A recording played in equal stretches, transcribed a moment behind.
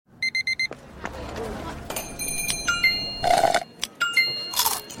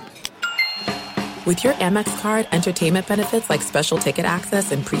With your Amex card, entertainment benefits like special ticket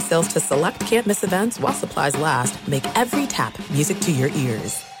access and pre-sales to select can't-miss events while supplies last make every tap music to your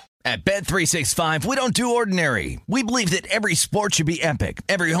ears. At Bet365, we don't do ordinary. We believe that every sport should be epic.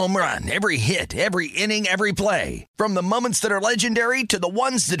 Every home run, every hit, every inning, every play. From the moments that are legendary to the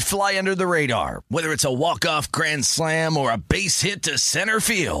ones that fly under the radar. Whether it's a walk-off grand slam or a base hit to center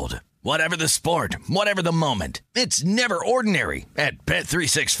field. Whatever the sport, whatever the moment. It's never ordinary at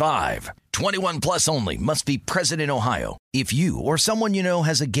Bet365. 21 plus only. Must be present in Ohio. If you or someone you know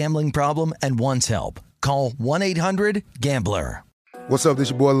has a gambling problem and wants help, call 1-800-GAMBLER. What's up, this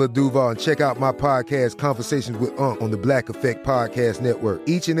your boy Lil Duval, and check out my podcast, Conversations with Unc, on the Black Effect Podcast Network.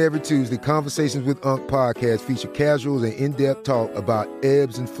 Each and every Tuesday, Conversations with Unc podcast feature casuals and in-depth talk about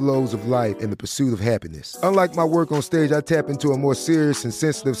ebbs and flows of life and the pursuit of happiness. Unlike my work on stage, I tap into a more serious and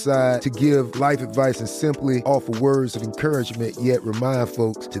sensitive side to give life advice and simply offer words of encouragement, yet remind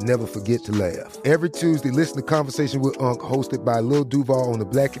folks to never forget to laugh. Every Tuesday, listen to Conversation with Unc, hosted by Lil Duval on the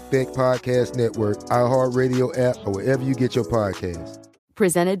Black Effect Podcast Network, iHeartRadio app, or wherever you get your podcasts.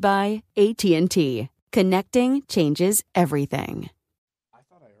 Presented by AT&T. Connecting changes everything. I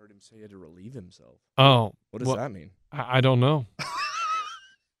thought I heard him say he had to relieve himself. Oh. What does that mean? I don't know.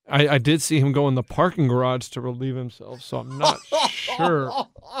 I did see him go in the parking garage to relieve himself, so I'm not sure.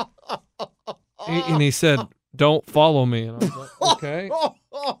 And he said, "Don't follow me." And I was like, okay.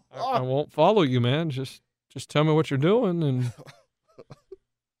 I won't follow you, man. Just tell me what you're doing. And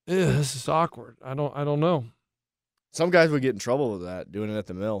this is awkward. I don't know. Some guys would get in trouble with that, doing it at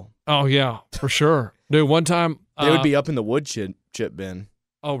the mill. Oh, yeah, for sure. Dude, one time... They would be up in the wood chip bin.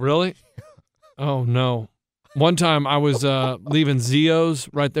 Oh, really? Oh, no. One time I was leaving Zio's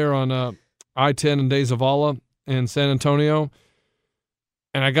right there on I-10 in De Zavala in San Antonio,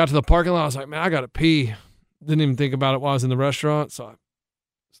 and I got to the parking lot. I was like, man, I got to pee. Didn't even think about it while I was in the restaurant, so I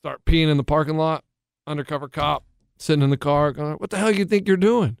start peeing in the parking lot. Undercover cop sitting in the car going, what the hell you think you're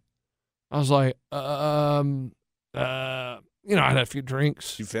doing? I was like, I had a few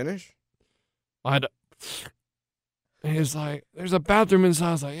drinks. You finish? And he was like, there's a bathroom inside.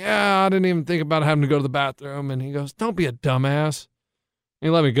 I was like, yeah, I didn't even think about having to go to the bathroom. And he goes, don't be a dumbass. And he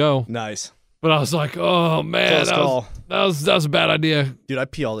let me go. Nice. But I was like, oh, man, that was a bad idea. Dude, I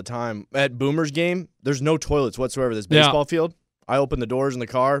pee all the time. At Boomers game, there's no toilets whatsoever. This baseball field. I opened the doors in the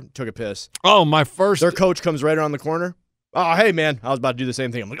car, took a piss. Oh, Their coach comes right around the corner. Oh, hey, man. I was about to do the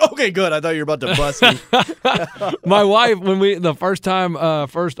same thing. I'm like, okay, good. I thought you were about to bust me. My wife, the first time,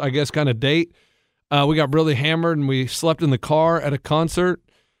 I guess, kind of date, we got really hammered and we slept in the car at a concert,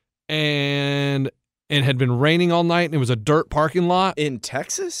 and it had been raining all night and it was a dirt parking lot. In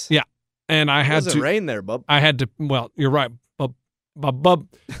Texas? Yeah. And I had to. It doesn't rain there, bub. I had to, well, you're right, bub.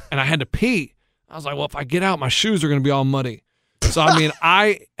 And I had to pee. I was like, well, if I get out, my shoes are going to be all muddy. So, I mean,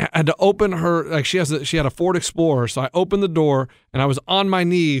 I had to open her, like she had a Ford Explorer. So I opened the door and I was on my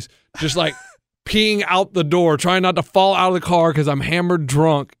knees, just like peeing out the door, trying not to fall out of the car because I'm hammered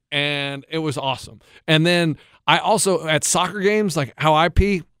drunk. And it was awesome. And then I also, at soccer games, like how I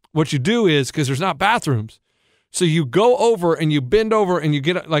pee, what you do is, because there's not bathrooms, so you go over and you bend over and you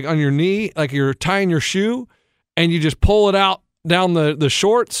get like on your knee, like you're tying your shoe, and you just pull it out down the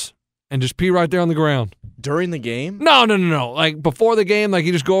shorts and just pee right there on the ground. During the game? No. Like before the game, like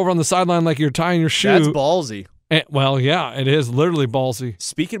you just go over on the sideline like you're tying your shoe. That's ballsy. Well, yeah, it is literally ballsy.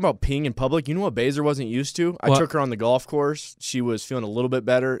 Speaking about peeing in public, you know what Baser wasn't used to? I took her on the golf course. She was feeling a little bit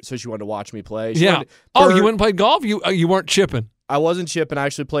better, so she wanted to watch me play. You went and played golf? You weren't chipping? I wasn't chipping. I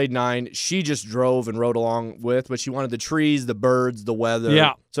actually played 9. She just drove and rode along with, but she wanted the trees, the birds, the weather.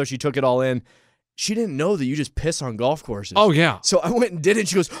 Yeah. So she took it all in. She didn't know that you just piss on golf courses. Oh, yeah. So I went and did it.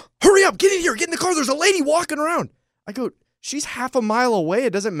 She goes, hurry up, get in here, get in the car. There's a lady walking around. I go, she's half a mile away.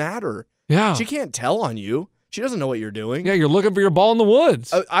 It doesn't matter. Yeah. She can't tell on you. She doesn't know what you're doing. Yeah, you're looking for your ball in the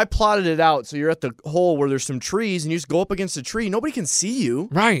woods. I plotted it out. So you're at the hole where there's some trees, and you just go up against a tree. Nobody can see you.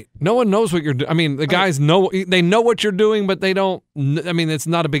 Right. No one knows what you're doing. I mean, the guys know what you're doing, but they don't. I mean, it's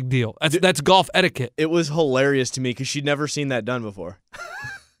not a big deal. That's golf etiquette. It was hilarious to me because she'd never seen that done before.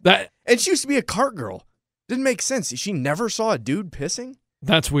 And she used to be a cart girl. Didn't make sense. She never saw a dude pissing.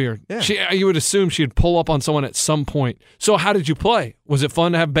 That's weird. Yeah. You would assume she'd pull up on someone at some point. So how did you play? Was it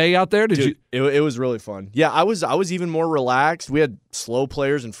fun to have Bay out there? It was really fun. Yeah, I was even more relaxed. We had slow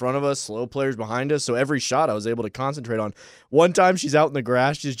players in front of us, slow players behind us, so every shot I was able to concentrate on. One time she's out in the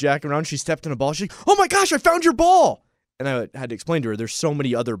grass just jacking around. She stepped in a ball. She's like, oh my gosh, I found your ball. And I had to explain to her, there's so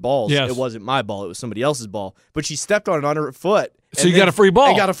many other balls. Yes. It wasn't my ball. It was somebody else's ball. But she stepped on it on her foot. So you got a free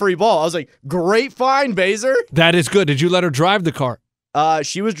ball. I got a free ball. I was like, great find, Baser. That is good. Did you let her drive the car?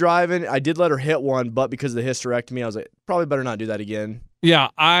 She was driving. I did let her hit one, but because of the hysterectomy, I was like, probably better not do that again. Yeah,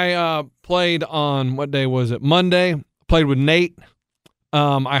 I played on, what day was it? Monday. Played with Nate.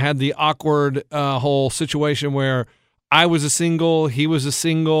 I had the awkward whole situation where I was a single, he was a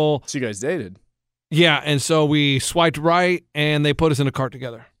single. So you guys dated? Yeah, and so we swiped right, and they put us in a cart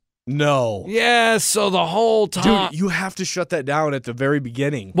together. No. Yeah, so the whole time. Dude, you have to shut that down at the very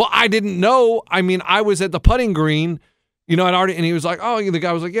beginning. Well, I didn't know. I mean, I was at the putting green, I'd already, and he was like, oh, the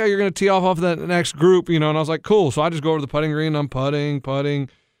guy was like, yeah, you're going to tee off that next group, and I was like, cool. So I just go over to the putting green, I'm putting.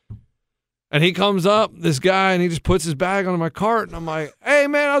 And he comes up, this guy, and he just puts his bag onto my cart, and I'm like, hey,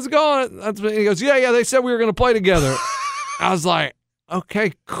 man, how's it going? And he goes, yeah, they said we were going to play together. I was like,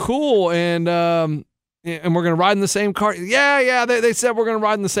 okay, cool, and we're going to ride in the same cart. Yeah, they said we're going to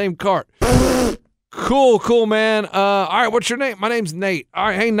ride in the same cart. Cool, man. All right, what's your name? My name's Nate. All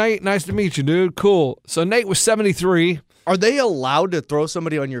right, hey, Nate, nice to meet you, dude. Cool. So Nate was 73. Are they allowed to throw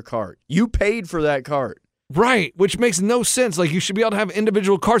somebody on your cart? You paid for that cart. Right, which makes no sense. Like, you should be able to have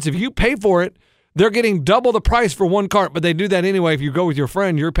individual carts. If you pay for it, they're getting double the price for one cart, but they do that anyway. If you go with your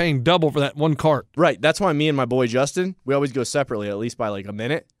friend, you're paying double for that one cart. Right, that's why me and my boy Justin, we always go separately, at least by like a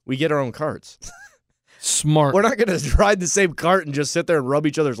minute. We get our own carts. Smart. We're not going to ride the same cart and just sit there and rub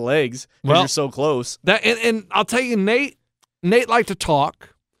each other's legs because you're so close. And I'll tell you, Nate liked to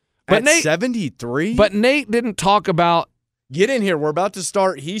talk. But At 73? But Nate didn't talk about... Get in here. We're about to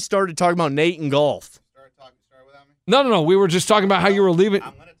start. He started talking about Nate and golf. Start without me? No. We were just talking about how you were leaving.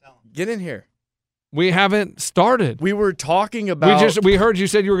 I'm going to tell him. Get in here. We haven't started. We were talking about... We heard you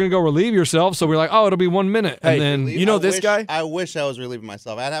said you were going to go relieve yourself, so we're like, oh, it'll be 1 minute. Hey, and then you know this guy? I wish I was relieving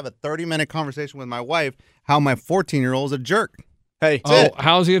myself. I'd have a 30-minute conversation with my wife how my 14-year-old is a jerk. Hey.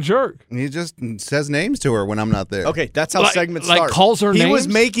 How's he a jerk? He just says names to her when I'm not there. Okay, that's how segments start. Like calls her names? He was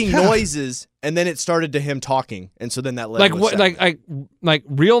making noises, and then it started to him talking, and so then that led like to a what? segment. Like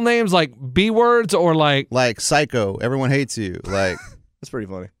real names, like B words, or like psycho. Everyone hates you. Like That's pretty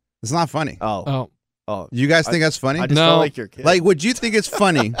funny. it's not funny. Oh. You guys think that's funny? I just No. felt like your kid. Like, would you think it's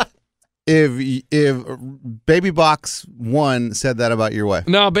funny if Baby Box 1 said that about your wife?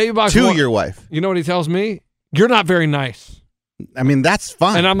 no, baby box To one- your wife. You know what he tells me? You're not very nice. I mean, that's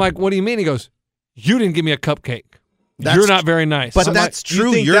fine. And I'm like, what do you mean? He goes, you didn't give me a cupcake. That's You're not very nice. but I'm that's like, you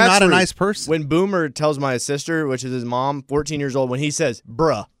true. think You're that's not a rude? nice person. When Boomer tells my sister, which is his mom, 14 years old, when he says,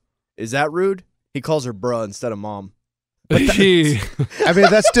 bruh, is that rude? He calls her bruh instead of mom. I mean,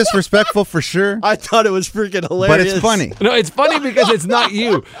 that's disrespectful for sure. I thought it was freaking hilarious. But it's funny. No, it's funny because it's not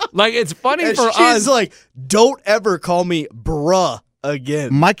you. Like, it's funny And for she's us. like, don't ever call me bruh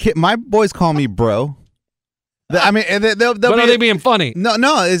again. My boys call me bro. I mean, and they'll but be, are they being funny?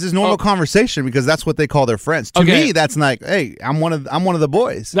 No, this is normal conversation because that's what they call their friends. To Okay. me, that's like, hey, I'm one of the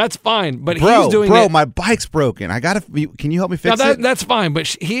boys. That's fine. But Bro, he's doing bro, it. my bike's broken. Can you help me fix it? That's fine. But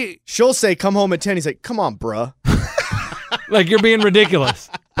She'll say, come home at 10. He's like, come on, bruh. like, you're being ridiculous.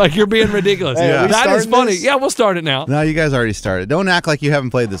 Like, you're being ridiculous. Hey, are we That is starting funny. this? Yeah, we'll start it now. No, you guys already started. Don't act like you haven't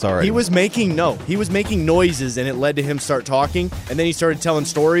played this already. He was making noises, and it led to him start talking, and then he started telling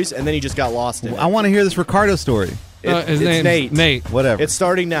stories, and then he just got lost in it. I want to hear this Ricardo story. His it's name's Nate. Nate. Whatever. It's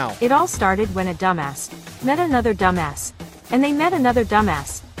starting now. It all started when a dumbass met another dumbass, and they met another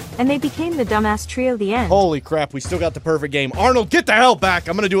dumbass, and they became the dumbass trio. The end. Holy crap, we still got the perfect game. Arnold, get the hell back.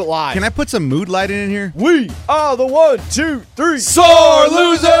 I'm going to do it live. Can I put some mood lighting in here? We are the 1, 2, 3 Sore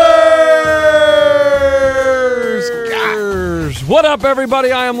losers! What up,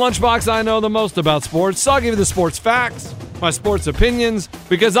 everybody? I am Lunchbox. I know the most about sports, so I'll give you the sports facts, my sports opinions,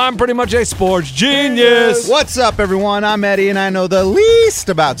 because I'm pretty much a sports genius. What's up, everyone? I'm Eddie, and I know the least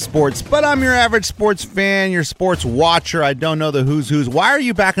about sports, but I'm your average sports fan, your sports watcher. I don't know the who's who's. Why are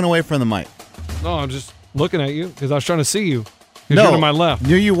you backing away from the mic? No, I'm just looking at you because I was trying to see you. 'Cause No, you're to my left.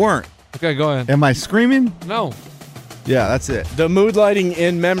 No, you weren't. Okay, go ahead. Am I screaming? No. Yeah, that's it. The mood lighting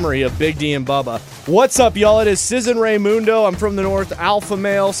in memory of Big D and Bubba. What's up, y'all? It is Sizzin Raymundo. I'm from the North, alpha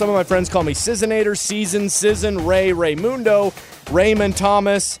male. Some of my friends call me Sizzinator, Sizzin, Ray, Raymundo, Raymond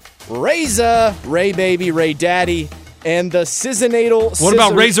Thomas, Reza, Ray Baby, Ray Daddy, and the Sizzinatal. What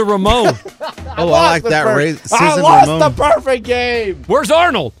about Razor Ramon? I like that. I Susan lost Ramon. the perfect game. Where's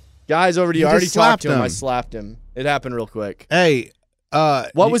Arnold? Guys, over to you. You I already just talked to slapped him. I him. slapped him. It happened real quick. Hey,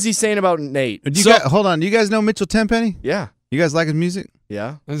 What was he saying about Nate? hold on. Do you guys know Mitchell Tenpenny? Yeah. You guys like his music?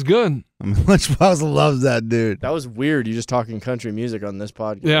 Yeah. That's good. I mean, Lunchbox loves that dude. That was weird. You just talking country music on this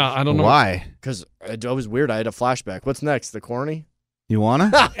podcast. Yeah, I don't know. Why? Because it was weird. I had a flashback. What's next? The corny? You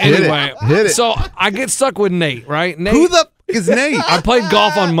wanna? Anyway, Hit it. so I get stuck with Nate, right? Nate, Who the f- is Nate? I played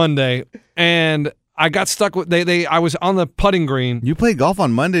golf on Monday, and I got stuck with I was on the putting green. You played golf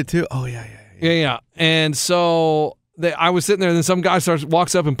on Monday too? Oh yeah. Yeah. And so I was sitting there, and then some guy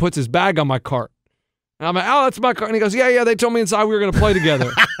walks up and puts his bag on my cart. And I'm like, oh, that's my cart. And he goes, yeah, they told me inside we were going to play together.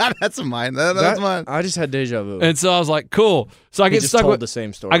 That's mine. That's mine. I just had deja vu. And so I was like, cool. So I He get just stuck told with the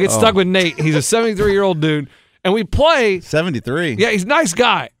same story. I get stuck with Nate. He's a 73-year-old dude, and we play. 73. Yeah, he's a nice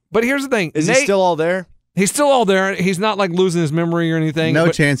guy. But here's the thing: Is Nate, he still all there? He's still all there. He's not like losing his memory or anything. No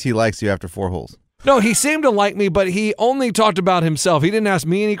but- chance he likes you after 4 holes. No, he seemed to like me, but he only talked about himself. He didn't ask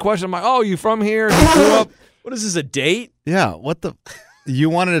me any questions. I'm like, oh, you from here? You grew up? What is this, a date? Yeah, what the?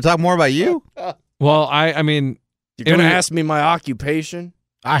 You wanted to talk more about you? Well, I mean, You're going to ask me my occupation?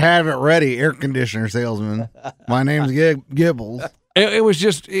 I have it ready, air conditioner salesman. My name's Gibbles. it was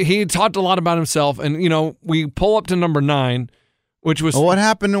just, he talked a lot about himself. And, we pull up to number 9, which was. Well, what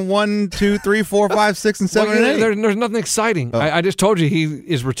happened in 1, 2, 3, 4, 5, 6, and 7, and 8? There's nothing exciting. I just told you he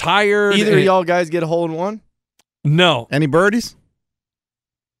is retired. Either of y'all guys get a hole in one? No. Any birdies?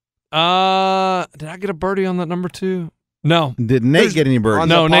 Did I get a birdie on that number 2? No. Did Nate get any birdies? On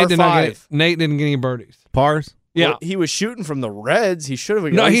No, the Nate par did not five. Nate didn't get any birdies. Pars? Yeah. Well, he was shooting from the reds. He should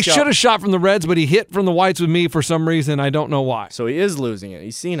have. No, he should have shot from the reds, but he hit from the whites with me for some reason. I don't know why. So he is losing it.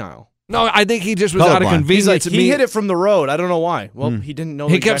 He's senile. No, I think he just was out of Colorblind. convenience. He's like, at he me. hit it from the road. I don't know why. Well, he didn't know.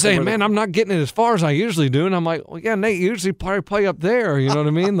 He kept exactly saying, where man, I'm not getting it as far as I usually do. And I'm like, well, yeah, Nate, you usually probably play up there. You know what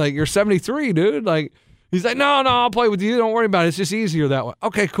I mean? Like, you're 73, dude. Like, he's like, no, I'll play with you. Don't worry about it. It's just easier that way.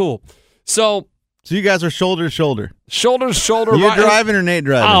 Okay, cool. So you guys are shoulder to shoulder. shoulder to shoulder. You right- driving or Nate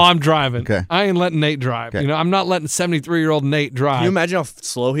driving? Oh, I'm driving. Okay. I ain't letting Nate drive. Okay. I'm not letting 73-year-old Nate drive. Can you imagine how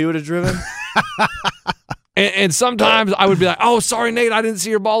slow he would have driven? And sometimes I would be like, oh, sorry, Nate, I didn't see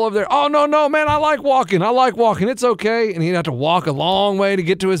your ball over there. Oh, no, man, I like walking. It's okay. And he'd have to walk a long way to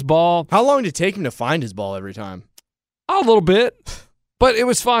get to his ball. How long did it take him to find his ball every time? A little bit. But it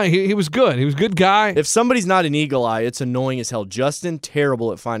was fine. He was good. He was a good guy. If somebody's not an eagle eye, it's annoying as hell. Justin,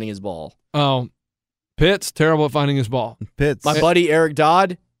 terrible at finding his ball. Oh, Pitt's terrible at finding his ball. Pitts. My buddy Eric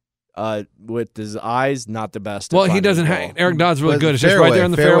Dodd, with his eyes, not the best. at Well, he finding doesn't his have. ball. Eric Dodd's really Was good. It's just right there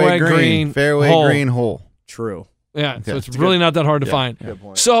in the fairway green. Fairway hole. green hole. True. Yeah, Okay. so it's really not that hard to find. Good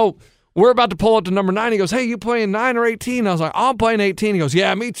point. So we're about to pull up to number 9. He goes, hey, you playing 9 or 18? I was like, I'm playing 18. He goes,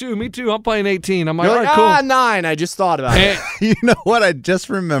 yeah, me too. I'm playing 18. I'm like, You're all like, right, cool. 9. I just thought about it. And, You know what? I just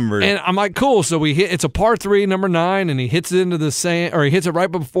remembered. and I'm like, cool. So we hit. It's a par 3, number 9, and he hits it into the sand, or he hits it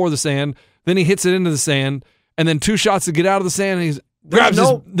right before the sand. Then he hits it into the sand, and then 2 shots to get out of the sand. And he's grabs his.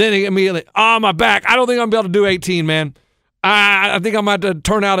 Then he immediately, my back. I don't think I'm gonna be able to do 18, man. I think I'm about to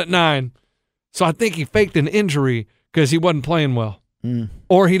turn out at 9. So I think he faked an injury because he wasn't playing well,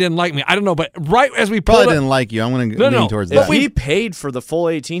 or he didn't like me. I don't know. But right as we pulled Probably up, didn't like you. I'm going to No, lean no. towards If that. he paid for the full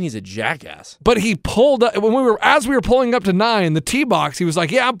 18, he's a jackass. but he pulled up as we were pulling up to 9, the tee box. He was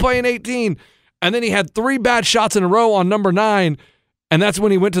like, "Yeah, I'm playing 18," and then he had 3 bad shots in a row on number 9, and that's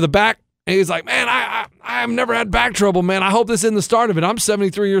when he went to the back. And he's like, "Man, I've never had back trouble, man. I hope this isn't the start of it. I'm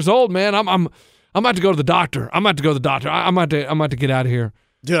 73 years old, man. I'm about to go to the doctor. I'm about to get out of here."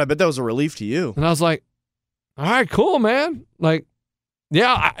 Dude, I bet that was a relief to you. And I was like, "All right, cool, man. Like,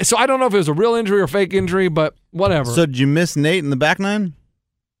 yeah." So I don't know if it was a real injury or fake injury, but whatever. So did you miss Nate in the back 9?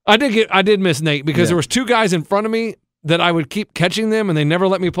 I did miss Nate because Yeah. there was 2 guys in front of me that I would keep catching them, and they never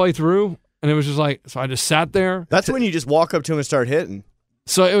let me play through. And it was just like, so I just sat there. That's when you just walk up to him and start hitting.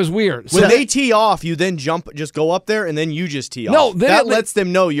 So it was weird. When So they tee off, you then just go up there, and then you just tee No, off. then that it- lets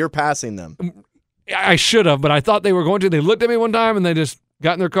them know you're passing them. I should have, but I thought they were going to. They looked at me one time, and they just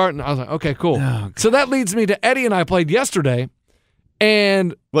got in their cart, and I was like, okay, cool. So that leads me to Eddie and I played yesterday,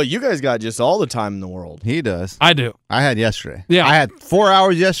 and Well, you guys got just all the time in the world. He does. I do. I had yesterday. Yeah. I had 4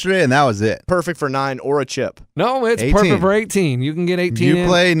 hours yesterday, and that was it. Perfect for 9 or a chip. No, it's 18. perfect for 18. You can get 18 You in.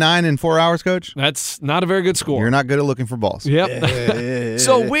 play 9 in 4 hours, Coach? That's not a very good score. You're not good at looking for balls. Yep.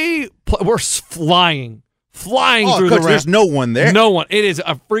 So we're flying Oh, through Coach, the there's no one there. No one. It is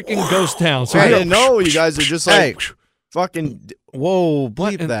a freaking ghost town. So I we didn't know you guys are just like Hey. fucking Whoa, bleep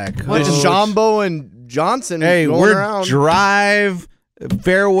What in- that, what Coach. in- Jumbo and Johnson Hey, going we're around. drive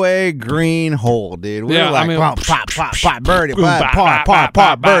fairway green hole, dude. We're Yeah, I like mean- pop, pop, birdie, Boom, pop, bop, pop, bop, pop, bop,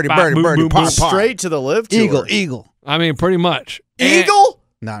 pop, birdie, bop, birdie, boom, birdie, boom, pop, boom. pop. Straight to the live tour. Eagle. I mean, pretty much. Eagle?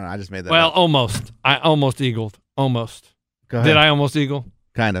 No, I just made that Well, up. almost. I almost eagled. Almost. Go ahead. Did I almost eagle?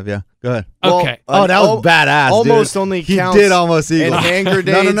 Kind of, yeah. Go ahead. Okay. Oh, that was badass, Almost dude. only He counts did almost eagle. And hand No,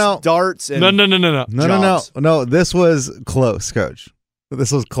 grenades, no. darts, and No. No. This was close, Coach.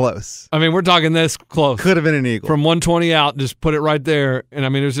 This was close. I mean, we're talking this close. Could have been an eagle. From 120 out, just put it right there. And I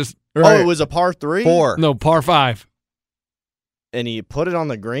mean, it was just, Oh, it was a par 3? 4. no, par 5 And he put it on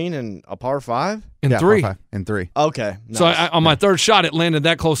the green in a par 5? and Yeah, 3. 4, 5, and 3. Okay. So nice. on my third shot, it landed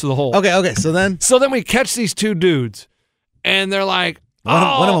that close to the hole. Okay. So then So then we catch these 2 dudes, and they're like,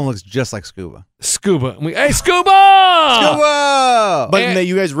 One of them looks just like Scuba. Scuba. Hey, Scuba! Scuba! But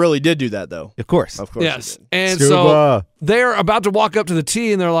you guys really did do that, though. Of course. Of course. Yes. You did. And Scuba. so they're about to walk up to the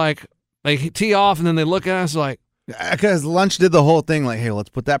tee, and they're like, they tee off, and then they look at us like, Because Lunch did the whole thing like, hey, let's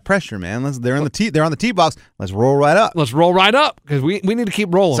put that pressure, man. They're on the tee box. Let's roll right up. let's roll right up because we need to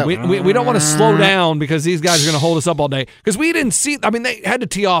keep rolling. So- We don't want to slow down because these guys are going to hold us up all day. Because we didn't see, I mean, they had to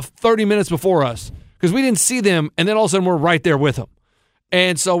tee off 30 minutes before us because we didn't see them, and then all of a sudden we're right there with them.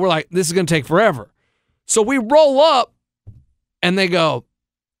 And so we're like, this is going to take forever. So we roll up, and they go,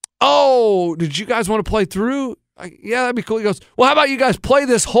 oh, did you guys want to play through? Like, yeah, that'd be cool. He goes, well, how about you guys play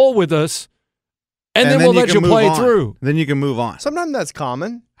this hole with us, and then we'll let you play through. Then you can move on. Sometimes that's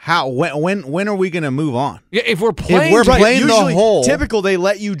common. How? When are we going to move on? Yeah, if we're playing, we're playing the Usually, hole. typical, they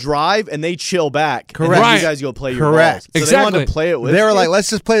let you drive and they chill back. Correct. And then Right. you guys go play your Correct. balls. So they wanted Exactly. to play it with They were you. like, let's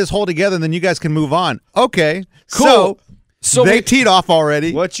just play this hole together, and then you guys can move on. Okay. Cool. So they teed off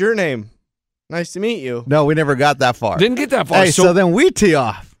already. What's your name? Nice to meet you. No, we never got that far. didn't get that far. Hey, so then we tee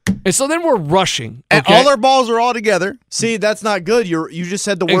off. And so then we're rushing. And okay? all our balls are all together. See, that's not good. You just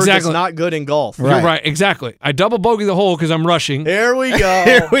said the word Exactly. that's not good in golf. Right. You're right, exactly. I double bogey the hole because I'm rushing. Here we go.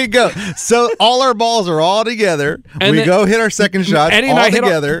 Here we go. So all our balls are all together. And we then- go hit our second shot Eddie and all I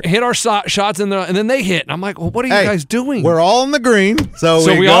together. hit our shots, and then they hit. And I'm like, well, what are you Hey, guys doing? We're all on the green. So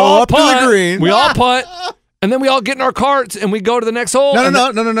we go all up to putt. the green. We all putt, and then we all get in our carts, and we go to the next hole.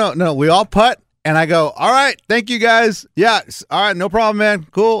 No. We all putt. And I go, all right, thank you guys. Yeah, all right, no problem, man.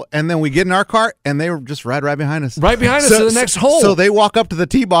 Cool. And then we get in our cart, and they were just right behind us. Right behind us to the next hole. So they walk up to the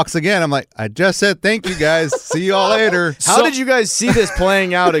tee box again. I'm like, I just said thank you guys. See you all later. How did you guys see this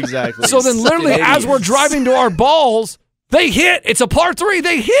playing out exactly? So then literally, Fucking as we're idiots. driving to our balls, they hit. It's a par 3.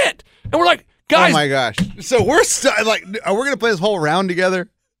 They hit. And we're like, guys, Oh my gosh. So we're like, are we going to play this whole round together?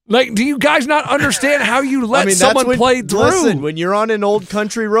 like, do you guys not understand how you let that's someone when- play through? Listen, when you're on an old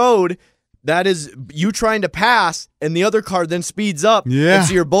country road, that is you trying to pass, and the other car then speeds up. Yeah. And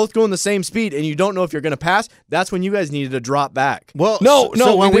so you're both going the same speed, and you don't know if you're going to pass. That's when you guys needed to drop back. Well, No,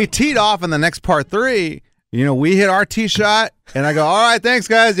 So when we we teed off in the next part 3, we hit our tee shot, and I go, all right, thanks,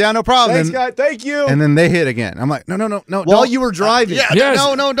 guys. Yeah, no problem. Thanks, And- guys. Thank you. And then they hit again. I'm like, no. While don't. you were driving. Yeah, Yes.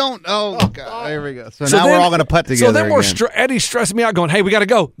 no, don't. Oh, God. Here we go. So now then- we're all going to putt together So then we're again. Eddie's stressing me out, going, "Hey, we got to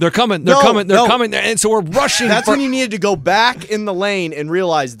go. They're coming. They're No, coming. They're no. coming." And so we're rushing. That's for- when you needed to go back in the lane and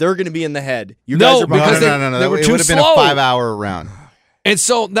realize they're going to be in the head. You No, guys are because behind. no. they were it too would have been slow. a 5-hour round. And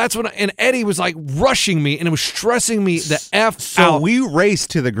so that's when, and Eddie was like rushing me, and it was stressing me the F So out. we raced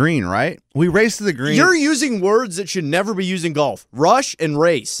to the green, right? We raced to the green. You're using words that should never be used in golf. Rush and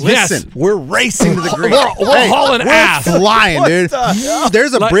race. Yes. Listen, we're racing to the green. We're hauling ass. Flying, dude.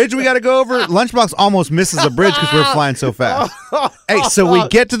 There's a bridge we got to go over. Lunchbox almost misses a bridge because we're flying so fast. Hey, so we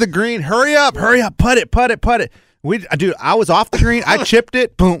get to the green. Hurry up. Putt it. Dude, I was off the green. I chipped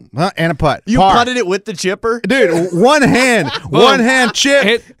it. Boom. And a putt. You Par. putted it with the chipper? Dude, one hand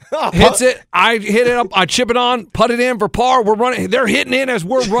chip. Hits it. I hit it up. I chip it on. Put it in for par. We're running. They're hitting in as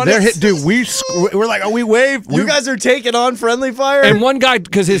we're running. They're hit, dude. We're like, we wave. You guys are taking on friendly fire? And one guy,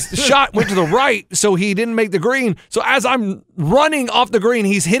 because his shot went to the right, so he didn't make the green. So as I'm running off the green,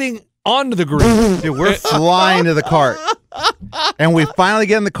 he's hitting onto the green. Dude, we're flying to the cart. And we finally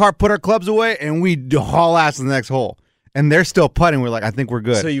get in the cart, put our clubs away, and we haul ass to the next hole. And they're still putting. We're like, I think we're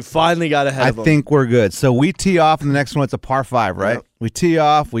good. So you finally got ahead I of them. think we're good. So we tee off, and the next one, it's a par 5, right? Yep. We tee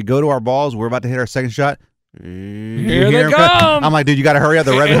off. We go to our balls. We're about to hit our second shot. Here they come. I'm like, dude, you got to hurry up.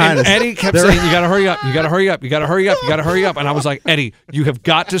 They're right behind us. Eddie kept They're- saying, "You got to hurry up. You got to hurry up. You got to hurry up. You got to hurry up." And I was like, "Eddie, you have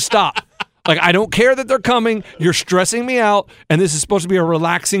got to stop. Like, I don't care that they're coming. You're stressing me out, and this is supposed to be a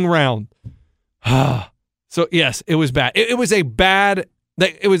relaxing round." So yes, it was bad. It was a bad.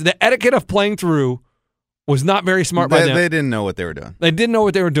 It was the etiquette of playing through was not very smart by them. They didn't know what they were doing. They didn't know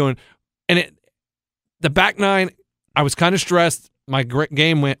what they were doing, and the back nine. I was kind of stressed. My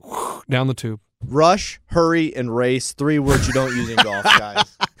game went down the tube. Rush, hurry, and race. 3 words you don't use in golf,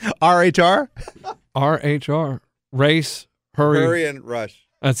 guys. RHR? RHR. Race, hurry. and rush.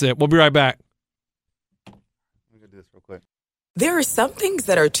 That's it. We'll be right back. Let me do this real quick. There are some things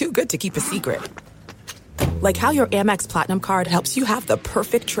that are too good to keep a secret. Like how your Amex Platinum card helps you have the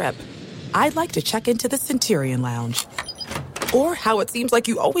perfect trip. I'd like to check into the Centurion Lounge. Or how it seems like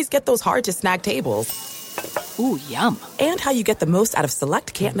you always get those hard-to-snag tables. Ooh, yum. And how you get the most out of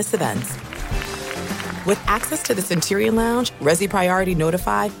select can't-miss events. With access to the Centurion Lounge, Resi Priority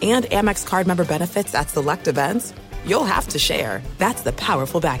Notified, and Amex card member benefits at select events, you'll have to share. That's the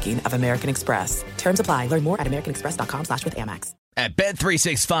powerful backing of American Express. Terms apply. Learn more at americanexpress.com/withAmex. At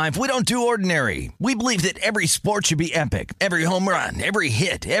Bet365, we don't do ordinary. We believe that every sport should be epic. Every home run, every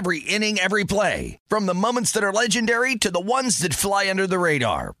hit, every inning, every play. From the moments that are legendary to the ones that fly under the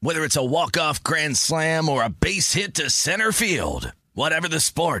radar. Whether it's a walk-off grand slam or a base hit to center field. Whatever the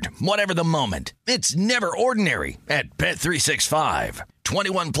sport, whatever the moment. It's never ordinary at Bet365.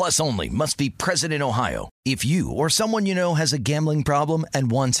 21 plus only. Must be present in Ohio. If you or someone you know has a gambling problem and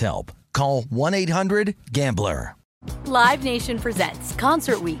wants help, call 1-800-GAMBLER. Live Nation presents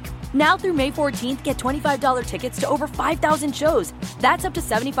Concert Week. Now through May 14th, get $25 tickets to over 5,000 shows. That's up to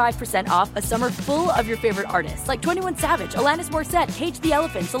 75% off a summer full of your favorite artists like 21 Savage, Alanis Morissette, Cage the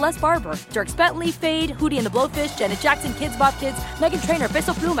Elephant, Celeste Barber, Dierks Bentley, Fade, Hootie and the Blowfish, Janet Jackson, Kids Bop Kids, Meghan Trainor,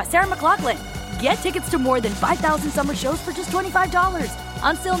 Bissell Pluma, Sarah McLachlan. Get tickets to more than 5,000 summer shows for just $25.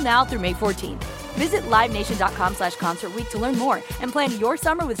 Until now through May 14th. Visit LiveNation.com/Concert Week to learn more and plan your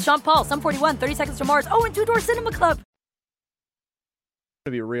summer with Sean Paul, Sum 41, 30 Seconds to Mars, and Two Door Cinema Club.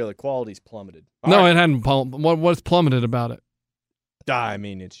 To be real, the quality's plummeted. No, it hadn't. What's plummeted about it? I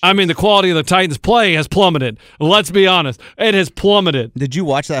mean, it's. The quality of the Titans' play has plummeted. Let's be honest. It has plummeted. Did you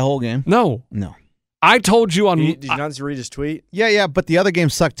watch that whole game? No. I told you on. Did you not read his tweet? Yeah, but the other game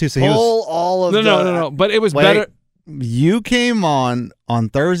sucked too. So he Pull was all of no. But it was better. You came on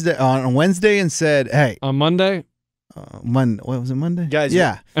Thursday, on Wednesday, and said, "Hey, on Monday, What was it? Monday, guys."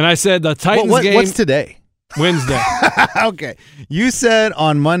 Yeah, and I said the Titans game. What's today? Wednesday. Okay, you said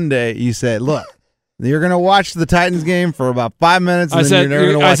on Monday. You said, "Look, you're gonna watch the Titans game for about 5 minutes." And I then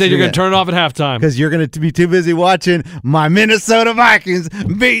you're gonna said you're gonna turn it off at halftime because you're gonna be too busy watching my Minnesota Vikings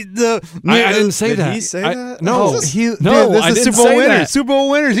beat the. I didn't say that. Did he say that? No, this I is didn't Super Bowl say winners. that. Super Bowl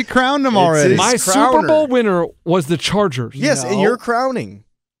winners. He crowned them already. My Super Bowl winner was the Chargers. Yes, and you're crowning.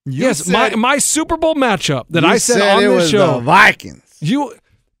 Yes, my Super Bowl matchup that I said said on it this was show. The Vikings.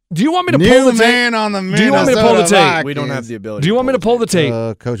 Do you want me to New pull the tape? man on the Do you want me to pull the tape? Vikings. We don't have the ability. Do you want me to pull the tape?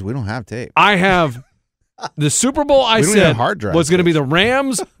 Coach, we don't have tape. I have the Super Bowl. I We don't said have hard drives, was going to be the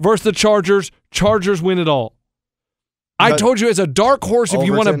Rams versus the Chargers. Chargers win it all. I told you as a dark horse, if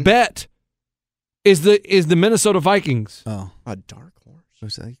you want to Overton? bet, is the Minnesota Vikings. Oh, A dark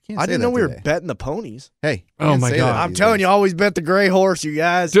horse. you can't I say didn't know that we were today. betting the ponies. Hey, you Oh can't my say God. that I'm these telling days. you, always bet the gray horse, you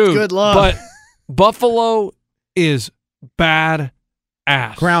guys. Dude, Good luck. But Buffalo is bad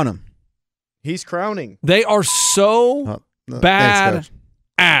ass. Crown him. He's crowning. They are so bad Thanks, Coach.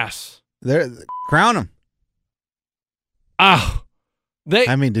 ass. Crown him. They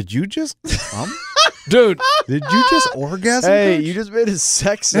I mean, did you just? dude. Did you just orgasm? Hey, Coach? you just made his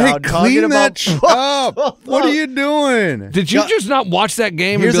sex Hey, sound clean talking that about up. What are you doing? Did you just not watch that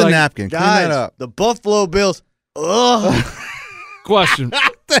game Here's and a be like, napkin. Clean guys? that up. The Buffalo Bills. Ugh. question?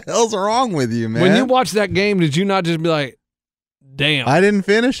 What the hell's wrong with you, man? When you watch that game, did you not just be like, damn? I didn't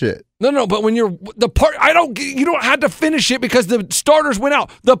finish it. No, but when you don't have to finish it because the starters went out.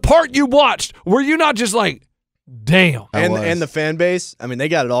 The part you watched, were you not just like, damn? I was. And the fan base, I mean, they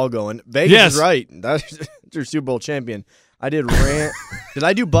got it all going. Vegas Yes. is right. That's your Super Bowl champion. I did rant. Did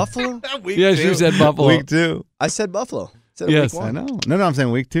I do Buffalo? Yes, you said Buffalo. Week 2. I said Buffalo. I said Yes. week I 1. know. No, I'm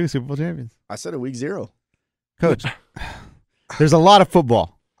saying week 2, Super Bowl champions. I said it week 0. Coach, there's a lot of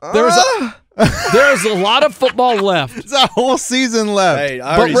football. There's a lot of football left. It's a whole season left. Hey,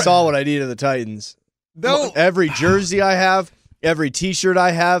 I already saw what I need of the Titans. No. Every jersey I have, every T-shirt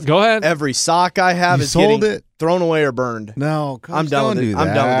I have, Go ahead. every sock I have You is sold getting it? thrown away or burned. No, Coach, I'm done don't with it. do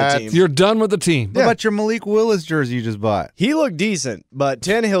I'm done with the that. team. You're done with the team. What about your Malik Willis jersey you just bought? He looked decent, but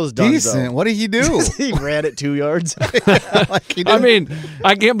Tannehill's done. Decent. What did he do? He ran it 2 yards. Like he I didn't- mean,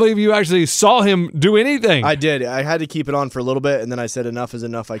 I can't believe you actually saw him do anything. I did. I had to keep it on for a little bit, and then I said enough is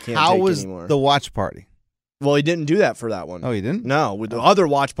enough. I can't How take was anymore. the watch party? Well, he didn't do that for that one. Oh, he didn't? No, with the other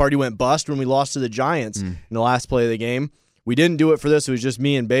watch party went bust when we lost to the Giants in the last play of the game. We didn't do it for this. It was just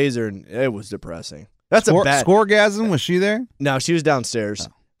me and Baser, and it was depressing. That's a bad. Scoregasm, was she there? No, she was downstairs.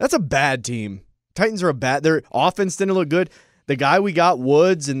 Oh. That's a bad team. Titans are a bad. Their offense didn't look good. The guy we got,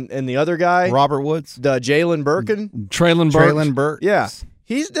 Woods, and the other guy, Robert Woods? the Jalen Birkin. Traylon Burks. Traylon Burks? Yeah,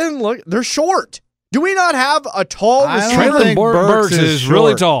 he didn't look. They're short. Do we not have a tall I don't receiver? Traylon think Burks is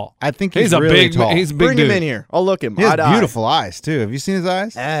really short. tall. I think He's a really big tall. he's a big Bring dude. him in here. I'll look him. He has eye to eye. beautiful eyes, too. Have you seen his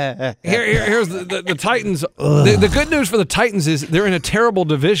eyes? Here's the Titans. The good news for the Titans is they're in a terrible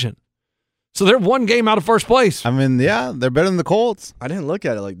division. So they're one game out of first place. I mean, yeah, they're better than the Colts. I didn't look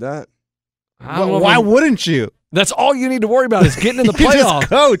at it like that. I don't know if Why I'm- wouldn't you? That's all you need to worry about is getting in the You just- playoffs.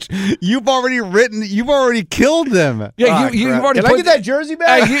 Coach, you've already killed them. Yeah, Ah, you've crap. already Can put, I get that jersey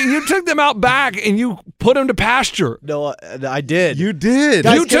back? you took them out back and you put them to pasture. No, I did. You did.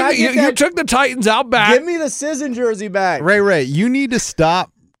 Guys, You can I took get you that- took the Titans out back. Give me the Sisson jersey back. Ray, you need to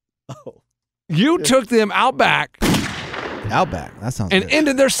stop. You took them out back Outback. That sounds and good.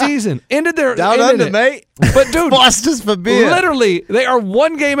 ended their season. Ended Down ended under, it. mate. But dude, Foster's for beer. literally, they are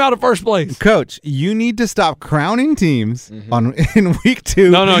one game out of first place. Coach, you need to stop crowning teams in week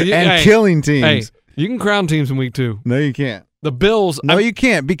 2 and killing teams. Hey, you can crown teams in week 2. No, you can't. The Bills. No, you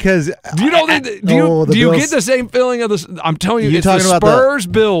can't because Do you don't think? Do you get the same feeling of this? I'm telling you, You're it's the talking about Spurs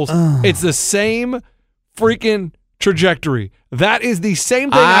Bills. It's the same freaking trajectory. That is the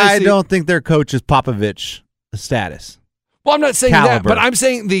same thing. I see. don't think their coach is Popovich status. Well, I'm not saying that, Caliber. but I'm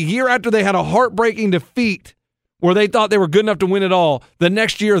saying the year after they had a heartbreaking defeat where they thought they were good enough to win it all, the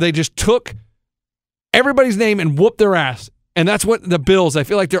next year they just took everybody's name and whooped their ass. And that's what the Bills, I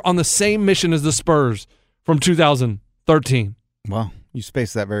feel like they're on the same mission as the Spurs from 2013. Well, you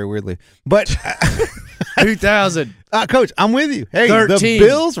spaced that very weirdly. But 2000. Coach, I'm with you. Hey, 13. the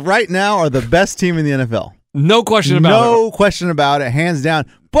Bills right now are the best team in the NFL. No question about it. No question about it, hands down.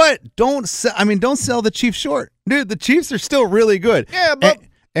 But don't sell the Chiefs short. Dude, the Chiefs are still really good. Yeah, but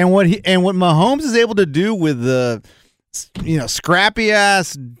and what Mahomes is able to do with the scrappy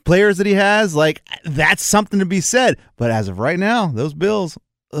ass players that he has, like that's something to be said. But as of right now, those Bills,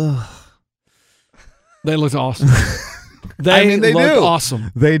 they look awesome. They look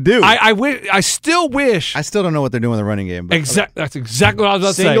awesome. They do. I still wish. I still don't know what they're doing with the running game. But That's exactly what I was about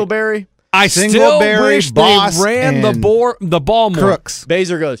to say. Singletary. I still Singletary, wish Boss, they ran the ball more. Crooks.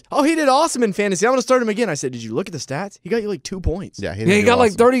 Baser goes, he did awesome in fantasy. I'm going to start him again. I said, did you look at the stats? He got you like 2 points. Yeah, He got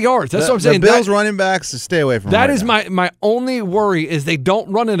like 30 yards. That's what I'm saying. The Bills running backs, stay away from that. That Is my only worry is they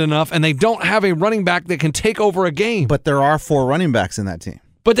don't run it enough, and they don't have a running back that can take over a game. But there are 4 running backs in that team.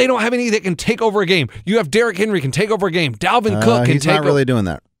 But they don't have any that can take over a game. You have Derrick Henry can take over a game. Dalvin Cook can he's take not really doing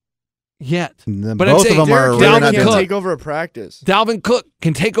that. Yet. But But both of them are really Dalvin not doing Cook. that. Take over a practice. Dalvin Cook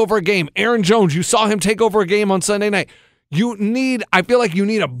can take over a game. Aaron Jones, you saw him take over a game on Sunday night. I feel like you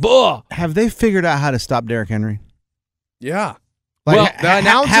need a buh. Have they figured out how to stop Derrick Henry? Yeah. Like,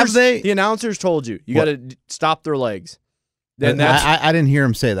 Well, have they? The announcers told you. You got to stop their legs. Then I didn't hear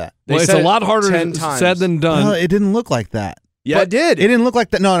him say that. They Well, it's said a lot harder 10 times. said than done. No, it didn't look like that. Yeah, it did. It didn't look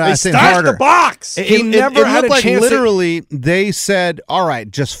like that. No, I They said stacked harder. the box. He never had looked a like chance to- literally they said, all right,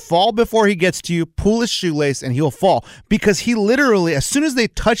 just fall before he gets to you, pull his shoelace, and he'll fall. Because he literally, as soon as they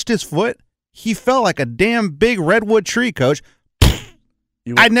touched his foot, he fell like a damn big redwood tree, Coach.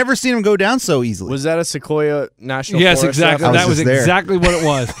 I'd never seen him go down so easily. Was that a Sequoia National Yes, Forest? exactly. I was That was just there. exactly what it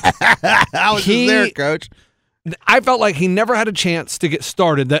was. I was just there, Coach. I felt like he never had a chance to get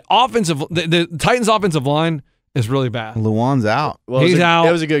started. The Titans' offensive line is really bad. Luan's out. Well, He's out.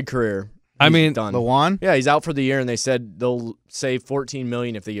 It was a good career. I He's mean, done. Luan? Yeah, he's out for the year, and they said they'll save $14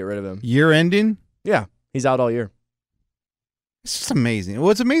 million if they get rid of him. Year ending? Yeah, he's out all year. It's just amazing.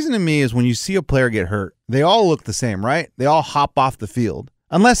 What's amazing to me is when you see a player get hurt, they all look the same, right? They all hop off the field.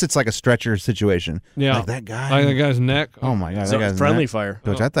 Unless it's like a stretcher situation. Yeah. Like that guy. Like the guy's neck. Oh, my God. So That guy's friendly neck. fire.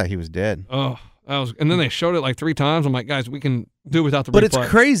 Coach, I thought he was dead. Oh, and then they showed it like 3 times. I'm like, guys, we can do without the But replay. it's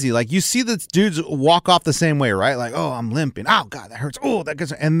crazy. Like, you see the dudes walk off the same way, right? Like, oh, I'm limping. Oh, God, that hurts. Oh, that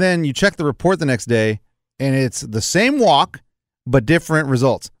gets. And then you check the report the next day, and it's the same walk, but different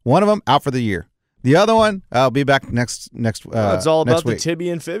results. One of them out for the year. The other one, I'll be back next. It's all next about the week.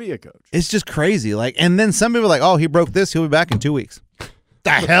 tibia and fibia, Coach. It's just crazy. Like, and then some people are like, oh, he broke this. He'll be back in 2 weeks. The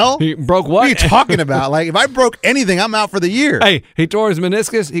hell? He broke what? What are you talking about? Like, if I broke anything, I'm out for the year. Hey, he tore his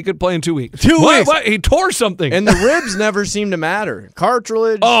meniscus. He could play in 2 weeks. 2 weeks? What? He tore something. And the ribs never seem to matter.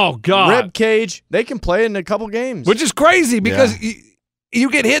 Cartilage, Oh, God. rib cage, they can play in a couple games. Which is crazy because you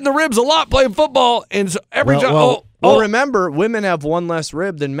get hit in the ribs a lot playing football. And so every time. Well, remember, women have one less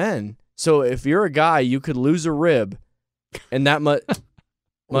rib than men. So if you're a guy, you could lose a rib, and that must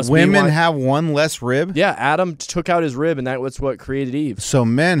Women be why. have one less rib? Yeah, Adam took out his rib, and that's what created Eve. So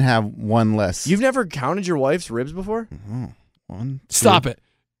men have one less. You've never counted your wife's ribs before? One, two. Stop it.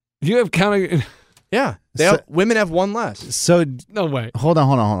 You have counted. Yeah, women have one less. So No way. hold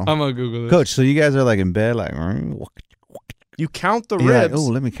on. I'm going to Google this. Coach, so you guys are like in bed, like, You count the you're like, ribs, oh,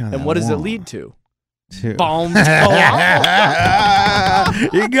 let me count that. and what does it 1, lead to? 2. Boom.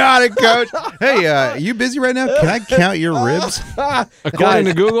 You got it, Coach. Hey, you busy right now? Can I count your ribs? According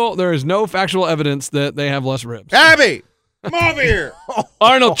to Google, there is no factual evidence that they have less ribs. Abby, come over here.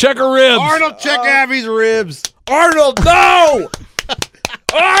 Arnold, check her ribs. Arnold, check Abby's ribs. Arnold, no!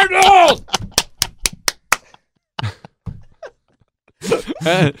 Arnold!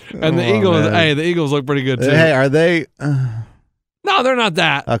 and the Oh, Eagles, man. the Eagles look pretty good too. Hey, are they? No, they're not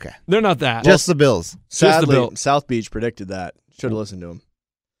that. Okay. They're not that. Just the Bills. Sadly, Bill. South Beach predicted that. Should have listened to him.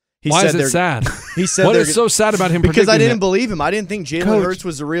 Why is it sad? He said What they're- is so sad about him? Because I predicting didn't believe him. I didn't think Jalen Coach. Hurts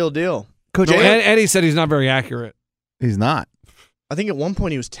was the real deal. Coach, that? Eddie said he's not very accurate. he's not. I think at one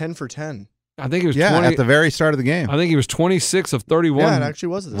point he was 10 for 10. I think he was Yeah, 20, at the very start of the game. I think he was 26 of 31. Yeah, it actually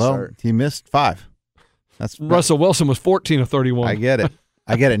was at the start. He missed 5. That's Russell Wilson was 14 of 31. I get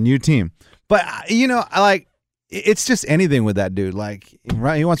it. New team. But, it's just anything with that dude. Like,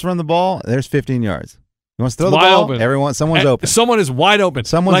 he wants to run the ball, there's 15 yards. He wants to throw the ball, open. Someone's open. Someone is wide open.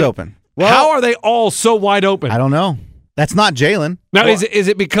 Someone's open. Well, how are they all so wide open? I don't know. That's not Jalen. Now, is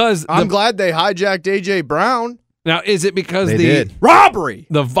it because... I'm glad they hijacked A.J. Brown. Now, is it because They did. Robbery!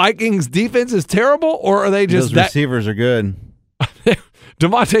 The Vikings defense is terrible, or are they just Those receivers are good.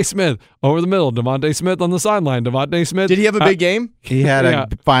 DeVonta Smith over the middle. DeVonta Smith on the sideline. DeVonta Smith. Did he have a big game? He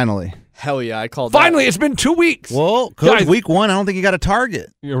had finally. Hell yeah, I called Finally, that. it's been 2 weeks. Well, Coach, week 1, I don't think he got a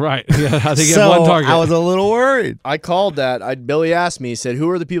target. You're right. Yeah, I think he had one target. I was a little worried. I called that. Billy asked me, he said, who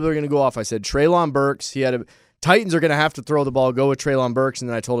are the people that are going to go off? I said, Treylon Burks. Titans are going to have to throw the ball, go with Treylon Burks, and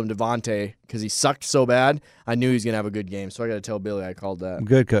then I told him Devontae because he sucked so bad. I knew he was going to have a good game, so I got to tell Billy I called that.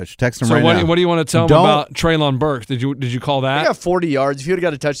 Good, Coach. Text him so right now. What do you want to tell him about Treylon Burks? Did you call that? He got 40 yards. If he would have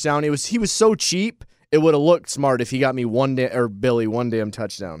got a touchdown, he was so cheap, it would have looked smart if he got me Billy one damn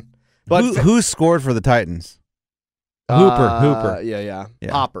touchdown. But who scored for the Titans? Hooper. Yeah.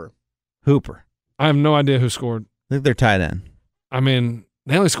 Yeah. Hopper. Hooper. I have no idea who scored. I think they're tight end. I mean,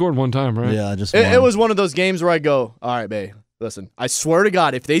 they only scored one time, right? Yeah, just it was one of those games where I go, all right, babe, listen, I swear to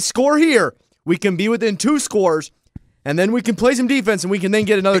God, if they score here, we can be within 2 scores, and then we can play some defense, and we can then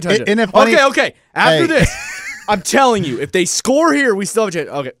get another touchdown. Okay. After this, I'm telling you, if they score here, we still have a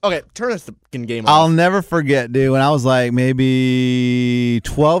chance. Okay, turn this fucking game off. I'll never forget, dude, when I was like maybe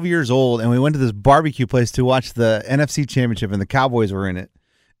 12 years old, and we went to this barbecue place to watch the NFC Championship, and the Cowboys were in it.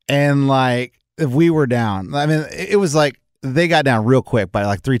 And, like, we were down. I mean, it was like they got down real quick by,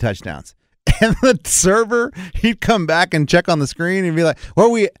 like, 3 touchdowns. And the server, he'd come back and check on the screen and be like, where are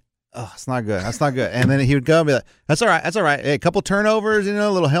we? Oh, it's not good. That's not good. And then he would go and be like, that's all right. Hey, a couple turnovers, a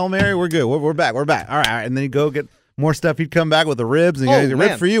little Hail Mary. We're good. We're back. All right. And then he'd go get more stuff. He'd come back with the ribs. And he'd go,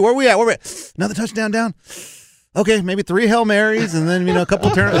 rib for you. Where we at? Another touchdown down. Okay, maybe 3 Hail Marys and then, a couple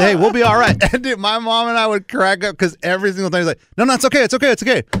turnovers. Hey, we'll be all right. And dude, my mom and I would crack up because every single time he's like, no, it's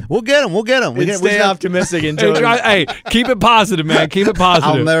okay. We'll get him. Stay optimistic and enjoy it. Hey, keep it positive, man. Keep it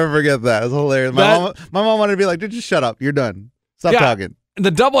positive. I'll never forget that. It was hilarious. My mom wanted to be like, dude, just shut up. You're done. Stop talking. The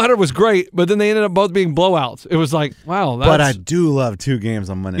doubleheader was great, but then they ended up both being blowouts. It was like, wow. But I do love 2 games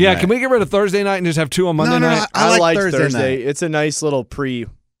on Monday night. Yeah, can we get rid of Thursday night and just have 2 on Monday night? I like Thursday. It's a nice little pre.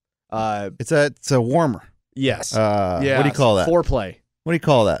 It's a warmer. Yes. What do you call that? Foreplay. What do you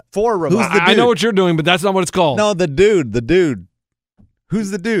call that? I know what you're doing, but that's not what it's called. No, the dude. Who's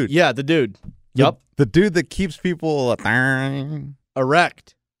the dude? Yeah, the dude. Yep. The dude that keeps people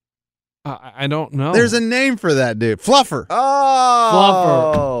erect. I don't know. There's a name for that dude. Fluffer.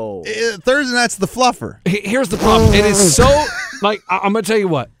 Oh. Fluffer. Thursday night's the fluffer. Here's the problem. It is so, I'm going to tell you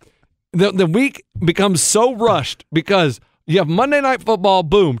what. The week becomes so rushed because you have Monday Night Football,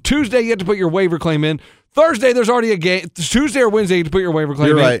 boom. Tuesday, you have to put your waiver claim in. Thursday, there's already a game. Tuesday or Wednesday, you have to put your waiver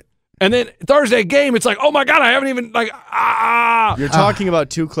claim in. You're right. And then Thursday game, it's like, oh my God, I haven't even, You're talking about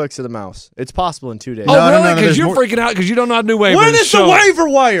 2 clicks of the mouse. It's possible in 2 days. Oh, really? Because you're freaking out because you don't know how to do waivers. When is the waiver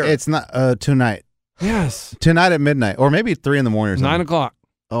wire? It's not tonight. Yes. Tonight at midnight. Or maybe 3 in the morning or something. 9 o'clock.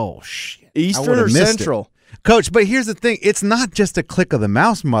 Oh, shit. Eastern or Central? Coach, but here's the thing. It's not just a click of the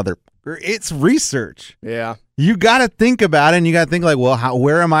mouse, mother. It's research. Yeah. You got to think about it, and you got to think like, well,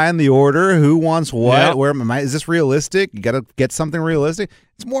 where am I in the order? Who wants what? Yeah. Where am I? Is this realistic? You got to get something realistic.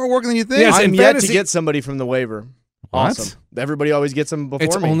 It's more work than you think. Yes, I'm in yet fantasy- to get somebody from the waiver. What? Awesome. Everybody always gets them before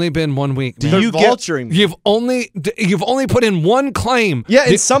It's me. only been 1 week. They're Man. you vulturing me. You've only put in 1 claim. Yeah,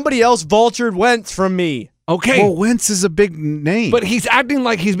 and somebody else vultured Wentz from me. Okay. Well, Wentz is a big name. But he's acting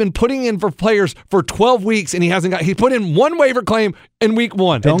like he's been putting in for players for 12 weeks and he put in 1 waiver claim in week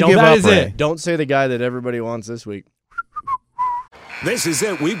 1. Don't give that up, is Ray. it. Don't say the guy that everybody wants this week. This is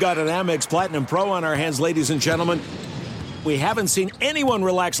it. We've got an Amex Platinum Pro on our hands, ladies and gentlemen. We haven't seen anyone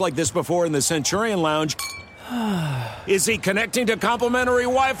relax like this before in the Centurion Lounge. Is he connecting to complimentary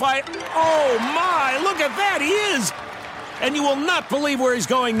Wi-Fi? Oh, my. Look at that. He is. And you will not believe where he's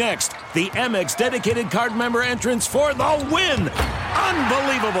going next. The Amex dedicated card member entrance for the win.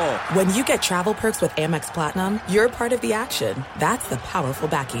 Unbelievable. When you get travel perks with Amex Platinum, you're part of the action. That's the powerful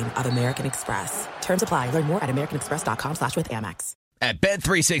backing of American Express. Terms apply. Learn more at americanexpress.com/withAmex. At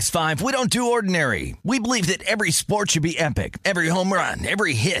Bet365, we don't do ordinary. We believe that every sport should be epic. Every home run,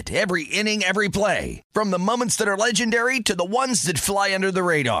 every hit, every inning, every play. From the moments that are legendary to the ones that fly under the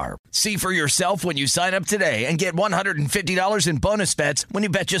radar. See for yourself when you sign up today and get $150 in bonus bets when you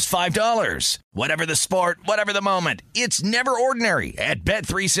bet just $5. Whatever the sport, whatever the moment, it's never ordinary at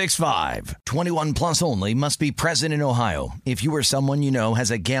Bet365. 21 plus only. Must be present in Ohio. If you or someone you know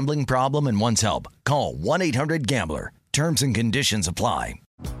has a gambling problem and wants help, call 1-800-GAMBLER. Terms and conditions apply.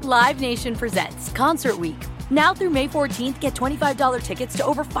 Live Nation presents Concert Week. Now through May 14th, get $25 tickets to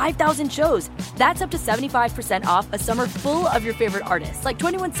over 5,000 shows. That's up to 75% off a summer full of your favorite artists like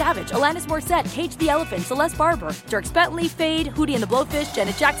 21 Savage, Alanis Morissette, Cage the Elephant, Celeste Barber, Dierks Bentley, Fade, Hootie and the Blowfish,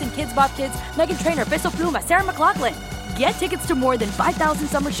 Janet Jackson, Kids Bop Kids, Meghan Trainor, Peso Pluma, Sarah McLachlan. Get tickets to more than 5,000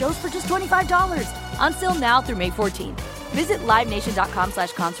 summer shows for just $25. Until now through May 14th. Visit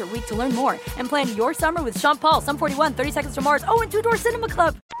LiveNation.com/Concert Week to learn more and plan your summer with Sean Paul, Sum 41, 30 Seconds to Mars, and Two Door Cinema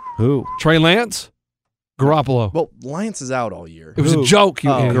Club. Who? Trey Lance? Garoppolo. Well, Lance is out all year. It was a joke,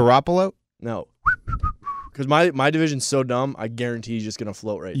 you idiot. Garoppolo? No. Because my division's so dumb, I guarantee he's just going to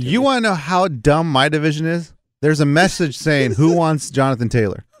float right to You me. want to know how dumb my division is? There's a message saying, who wants Jonathan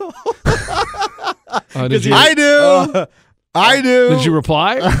Taylor? Did you, I do. I do. Did you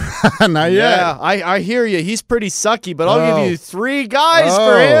reply? Not yet. Yeah, I hear you. He's pretty sucky, but I'll give you 3 guys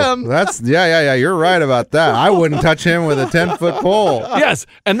for him. That's yeah. You're right about that. I wouldn't touch him with a 10-foot pole. Yes,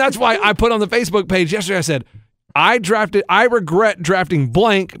 and that's why I put on the Facebook page yesterday, I said, I regret drafting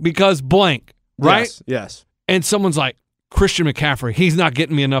blank because blank, right? Yes. And someone's like, Christian McCaffrey, he's not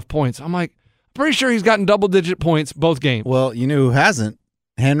getting me enough points. I'm like, pretty sure he's gotten double-digit points both games. Well, you know who hasn't?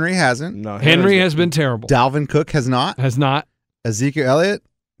 Henry hasn't. No, Henry has been terrible. Dalvin Cook has not. Has not. Ezekiel Elliott,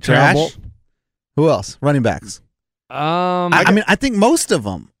 Terrible. trash. Who else? Running backs. I think most of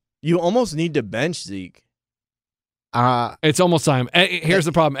them. You almost need to bench Zeke. It's almost time. Here's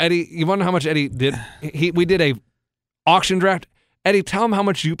the problem. Eddie, you want to know how much Eddie did? We did a auction draft. Eddie, tell him how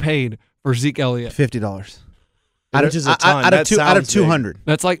much you paid for Zeke Elliott. $50. Which is a ton. Out of 200.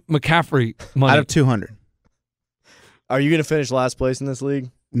 That's like McCaffrey money. Out of 200. Are you going to finish last place in this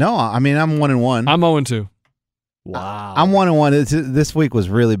league? No, I mean, I'm 1-1. I'm 0-2. Wow. I'm 1-1. This week was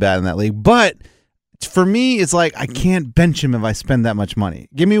really bad in that league. But for me, it's like I can't bench him if I spend that much money.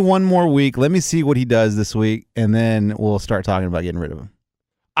 Give me one more week. Let me see what he does this week, and then we'll start talking about getting rid of him.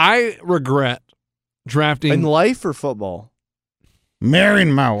 I regret drafting. In life or football?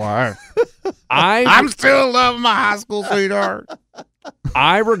 Marrying my wife. I'm still loving my high school sweetheart.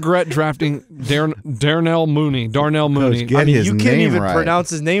 I regret drafting Darnell Mooney. Coach, I mean, you can't even right.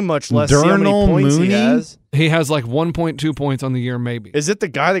 pronounce his name, much less see how many points Mooney? he has. He has like 1.2 points on the year, maybe. Is it the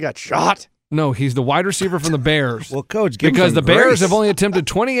guy that got shot? No, he's the wide receiver from the Bears. Well, Coach, give because him the some Bears grace. have only attempted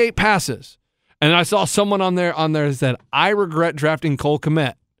 28 passes, and I saw someone on there that said, "I regret drafting Cole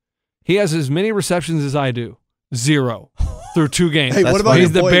Kmet. He has as many receptions as I do, 0 through 2 games. Hey, what about he's your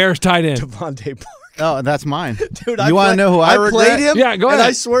the boy, Bears tight end? Devontae Parker. Oh, that's mine. Dude, you want to know who I regret? played him? Yeah, go ahead. And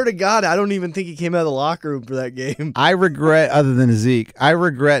I swear to God, I don't even think he came out of the locker room for that game. I regret, other than Zeke, I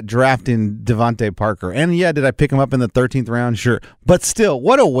regret drafting Devontae Parker. And yeah, did I pick him up in the 13th round? Sure. But still,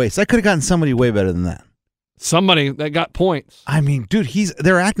 what a waste. I could have gotten somebody way better than that. Somebody that got points. I mean, dude,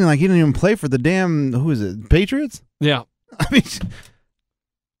 they're acting like he didn't even play for the damn, who is it, Patriots? Yeah. I mean,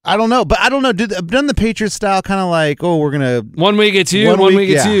 I don't know. But I don't know. Done the Patriots style kind of like, oh, we're going to. 1 week it's you, 1 week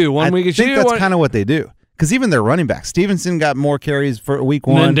it's you, 1 week it's you. I think that's kind of what they do. Because even their running back, Stevenson got more carries for week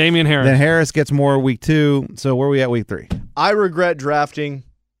 1. Then Damian Harris. Then Harris gets more week 2. So where are we at week 3? I regret drafting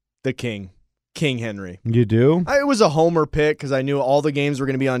the King Henry. You do? It was a homer pick because I knew all the games were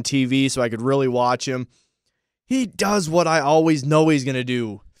going to be on TV, so I could really watch him. He does what I always know he's going to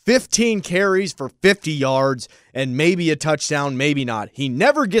do. 15 carries for 50 yards and maybe a touchdown, maybe not. He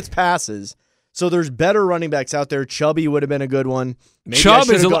never gets passes. So there's better running backs out there. Chubby would have been a good one. Maybe Chubb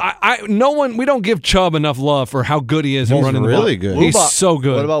is we don't give Chubb enough love for how good he is in running really the ball. good. He's so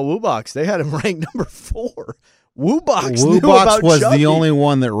good. What about Woobox? They had him ranked number 4. Woobox knew about was Chubby. the only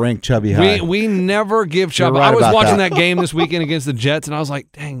one that ranked Chubby high. We never give Chubb. You're right I was about watching that. that game this weekend against the Jets, and I was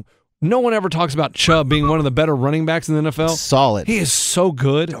like, dang, no one ever talks about Chubb being one of the better running backs in the NFL. Solid. He is so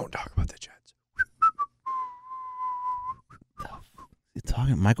good. Don't talk about the Jets. You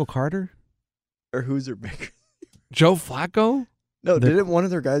talking Michael Carter? Or who's their bigger? Joe Flacco? No, didn't one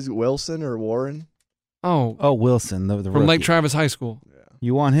of their guys, Wilson or Warren? Oh, Wilson, the from rookie. Lake Travis High School.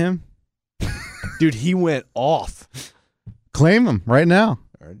 You want him? Dude, he went off. Claim him right now.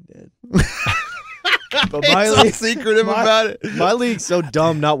 I did. But my so league, secretive about it. My league's so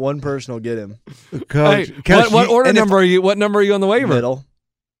dumb, not one person will get him. Coach, Hey, Coach, what order and if- number are you? What number are you on the waiver? Middle.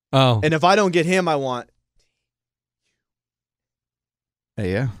 Oh, And if I don't get him, I want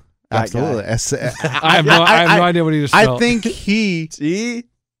Yeah, That absolutely. I have no idea what he just I spelled. think he See?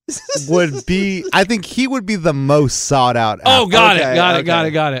 would be. I think he would be the most sought out. Oh, got Okay, it.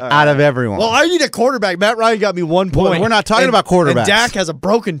 out of everyone. Well, I need a quarterback. Matt Ryan got me 1 Well, point. we're not talking about quarterbacks. And Dak has a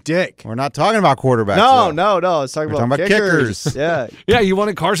broken dick. We're not talking about quarterbacks. No. though. Let's talk We're about talking about kickers. Yeah. Yeah, you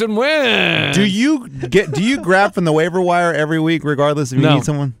wanted Carson Wentz. Do you grab from the waiver wire every week, regardless if you No. need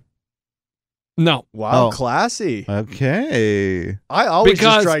someone? No. Wow, Oh. classy. Okay. I always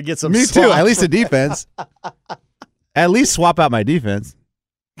Because- just try to get some Me too. slop. At least a defense. At least swap out my defense.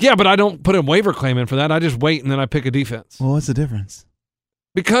 Yeah, but I don't put a waiver claim in for that. I just wait and then I pick a defense. Well, what's the difference?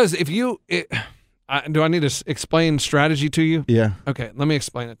 Because if you, do I need to explain strategy to you? Yeah. Okay, let me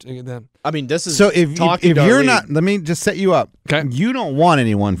explain it to you then. I mean, this is So if talking to our you're league. not, let me just set you up. Okay. You don't want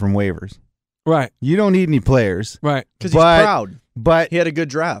anyone from waivers. Right, You don't need any players. right. because he's but- proud. But He had a good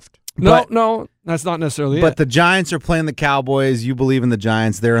draft. No, that's not necessarily but it. the Giants are playing the Cowboys. You believe in the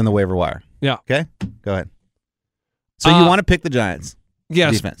Giants. They're in the waiver wire. Yeah. Okay. Go ahead. So you want to pick the Giants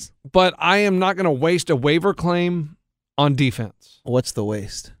Yes, defense. but I am not going to waste a waiver claim on defense What's the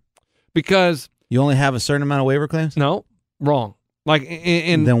waste? because, You only have a certain amount of waiver claims? no, wrong. Like,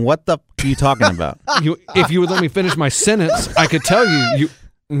 in Then what the f- are you talking about? if you would let me finish my sentence, I could tell you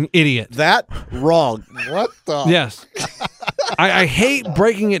idiot. That wrong. What the? Yes. I hate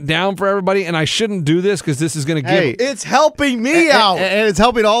breaking it down for everybody, and I shouldn't do this because this is going to give. Hey. It's helping me out. And it's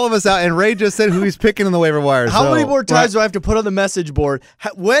helping all of us out. And Ray just said who he's picking in the waiver wire. How so- many more times do I have to put on the message board?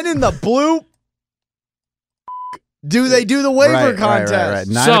 When in the blue do they do the waiver contest? Right.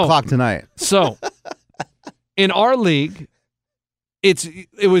 9 So- o'clock tonight. So, in our league,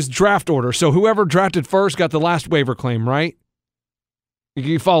 it was draft order. So whoever drafted first got the last waiver claim, right?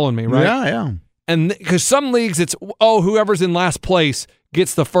 You following me, right? Yeah. And because some leagues, it's whoever's in last place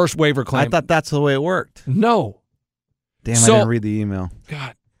gets the first waiver claim. I thought that's the way it worked. No, Damn, So- I didn't read the email.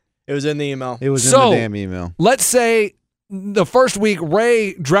 God. It was in the email. It was So- in the damn email. Let's say the first week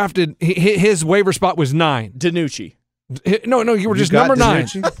Ray drafted his waiver spot was 9. Danucci. No, you were just got number 9.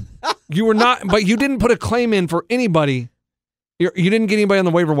 DiNucci? You were not, but you didn't put a claim in for anybody. You didn't get anybody on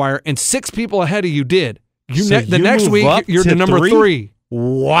the waiver wire, and 6 people ahead of you did. So The you next move week, up you're to the number 3? 3.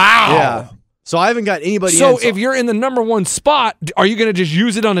 Wow. Yeah. So I haven't got anybody So in. if you're in the number 1 spot, are you going to just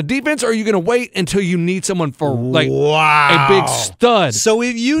use it on a defense, or are you going to wait until you need someone for like wow. a big stud? So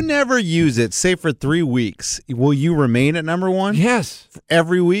if you never use it, say for 3 weeks, will you remain at number 1 Yes,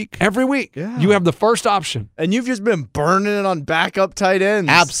 every week? every week Yeah. you have the first option. and you've just been burning it on backup tight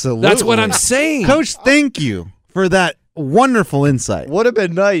ends. Absolutely. That's what I'm saying. Coach, thank you for that wonderful insight. Would have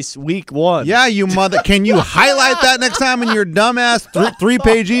been nice week 1. Yeah, you mother. Can you highlight that next time in your dumbass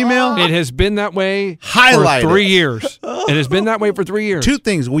 3-page email? It has been that way Highlight for 3 it. years. It has been that way for 3 years. 2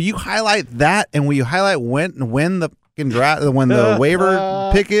 things. Will you highlight that, and will you highlight when the fucking draft, when the waiver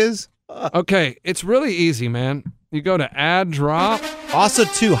pick is? Okay, it's really easy, man. You go to add drop. Also,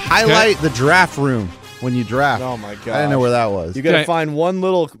 2, highlight the draft room when you draft. Oh my god. I didn't know where that was. You got to Okay. find one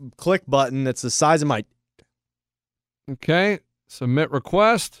little click button that's the size of my. Okay, submit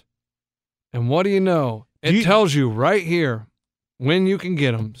request. And what do you know? It tells you right here when you can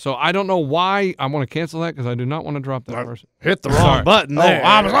get them. So I don't know why I want to cancel that because I do not want to drop that person. Hit the Sorry. wrong button Oh, there.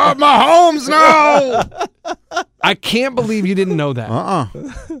 I'm off my homes now. I can't believe you didn't know that.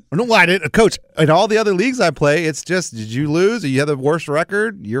 No, I didn't. Coach, in all the other leagues I play, it's just, did you lose? Or you have the worst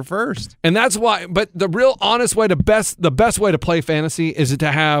record? You're first. And that's why, but the real honest way the best way to play fantasy is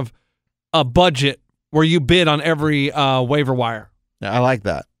to have a budget where you bid on every waiver wire. Yeah, I like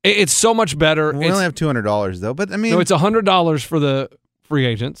that. It's so much better. We only have $200 though, but I mean, No, it's $100 for the free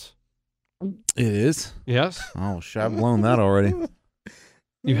agents. it is. Yes. Oh, shit, I've blown that already.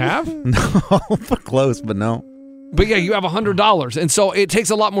 You have? No, but close, but no. But yeah, you have $100. And so it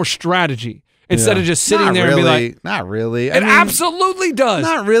takes a lot more strategy instead of just sitting Not there really, and be like, not really. it absolutely does.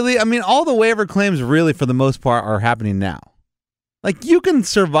 Not really. I mean, all the waiver claims really, for the most part, are happening now. Like, you can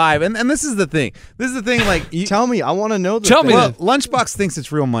survive, and this is the thing. Like, you, Tell me, I want to know the Tell me thing. well, Lunchbox thinks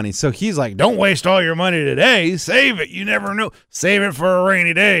it's real money, so he's like, "Don't waste all your money today. Save it. You never know. Save it for a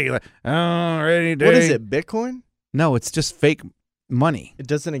rainy day." Like, oh, rainy day. What is it, Bitcoin? No, it's just fake money. It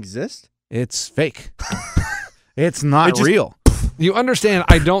doesn't exist? It's fake. It's not It just- real. You understand,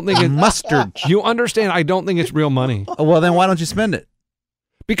 I don't think it's Mustard. You understand, I don't think it's real money. Well, then why don't you spend it?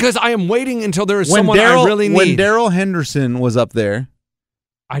 Because I am waiting until there is someone I really when need. Darrell Henderson was up there,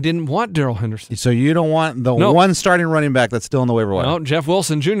 I didn't want Darrell Henderson. so you don't want the No. one starting running back that's still in the waiver wire. Well, Jeff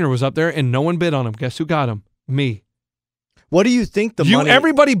Wilson Jr. was up there, and no one bid on him. Guess who got him? Me. What do you think the money...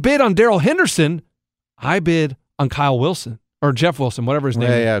 Everybody bid on Darrell Henderson. I bid on Kyle Wilson or Jeff Wilson, whatever his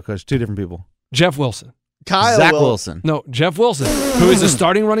name is. Yeah, because 2 different people. Jeff Wilson. Kyle Zach will. Wilson. No, Jeff Wilson, who is the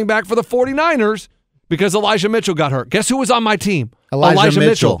starting running back for the 49ers because Elijah Mitchell got hurt. Guess who was on my team? Elijah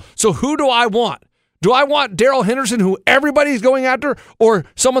Mitchell. So who do I want? Do I want Darrell Henderson, who everybody's going after, or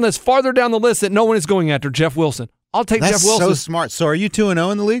someone that's farther down the list that no one is going after, Jeff Wilson? I'll take That's Jeff Wilson. so smart. So are you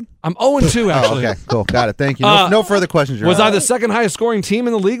 2-0 in the league? I'm 0-2, actually. Oh, okay, cool. Got it. Thank you. No further questions. You're Was out. I the second highest scoring team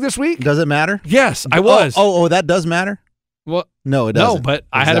in the league this week? Does it matter? Yes, I was. Oh, that does matter? Well, No, it doesn't. no, but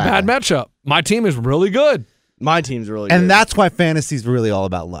I had a bad matchup. My team is really good. My team's really good. And that's why fantasy's really all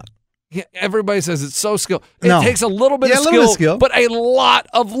about luck. Yeah, everybody says it's so skilled. It No. takes a little bit Yeah, of a little bit of skill. but a lot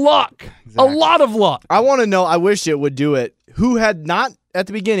of luck. A lot of luck. I want to know, I wish it would do it. Who had, not at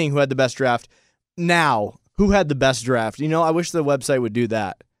the beginning, who had the best draft? Now, who had the best draft? You know, I wish the website would do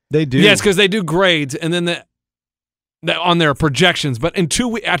that. They do. Yes, because they do grades and then on their projections. But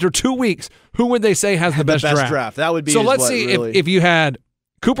after 2 weeks, who would they say has the best draft? That would be. So let's see if you had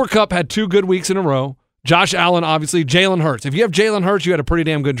Cooper Kupp had 2 good weeks in a row. Josh Allen, obviously. Jalen Hurts. If you have Jalen Hurts, you had a pretty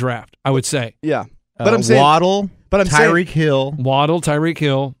damn good draft, I would say. Yeah, but I'm saying Waddle, Tyreek Hill. Waddle, Tyreek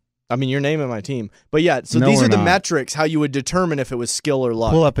Hill. I mean, you're naming my team. But yeah, so No, these we're are the not. metrics how you would determine if it was skill or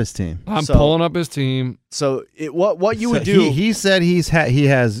luck. Pull up his team. I'm So- pulling up his team. So what you would So do? He said he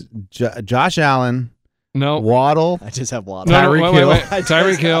has Josh Allen, No. Waddle. I just have Waddle. No, Tyreek wait. Hill. I just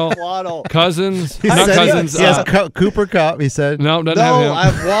Tyreek Hill. have Waddle. Cousins. He Not said Cousins. He has Cooper Kupp. He said no, doesn't No, have him. I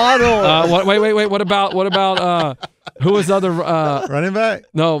have Waddle. Wait. What about who was the other? running back.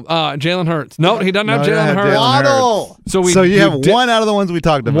 No, Jalen Hurts. No, he doesn't have No, he doesn't Jalen have Hurts. Jalen Waddle. So you have one out of the ones we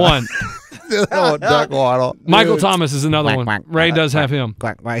talked about. One. Oh, Doug Waddle. Michael Thomas is another one. quack, Ray quack, does quack, have him.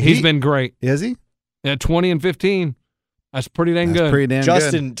 quack, quack. He's been great. Is he? At 20 and 15. That's pretty dang good. Pretty damn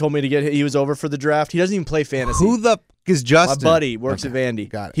Justin told me to get. He was over for the draft. He doesn't even play good. fantasy. Who the f- is Justin? My buddy works Okay, at Vandy.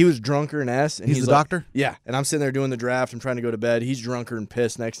 got it. He was drunker than S. And He's he's the like- doctor? Yeah. And I'm sitting there doing the draft. I'm trying to go to bed. He's drunker and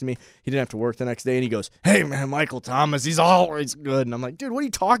pissed next to me. He didn't have to work the next day. And he goes, "Hey, man, Michael Thomas, he's always good." And I'm like, "Dude, what are you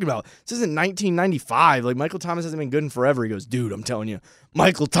talking about? This isn't 1995. Like, Michael Thomas hasn't been good in forever." He goes, "Dude, I'm telling you,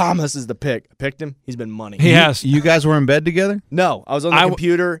 Michael Thomas is the pick." I picked him. He's been money. He has. You guys were in bed together? No, I was on the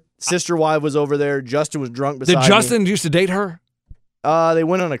computer. Sister wife was over there. Justin was drunk beside Did me. Justin used to date her? They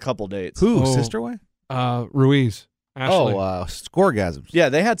went on a couple dates. Who? Oh. Sister wife? Ruiz. Ashley. Scoregasms. Yeah,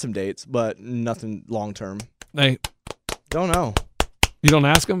 they had some dates, but nothing long term. You Don't know. don't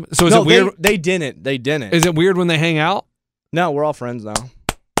ask him? So is No, it weird? They didn't. They didn't. Is it weird when they hang out? No, we're all friends now.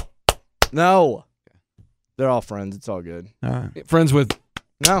 No. They're all friends. It's all good. All right. Friends with.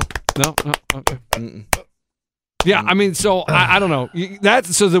 No. No. Okay. Mm-mm. Yeah, I mean, so I don't know.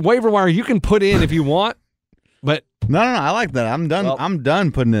 So the waiver wire you can put in if you want, but No, I like that. I'm done. Well- I'm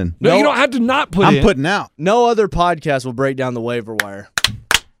done putting in. no, you don't have to not put I'm in. putting out. No other podcast will break down the waiver wire.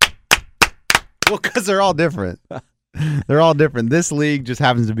 Well, because they're all different. They're all different. This league just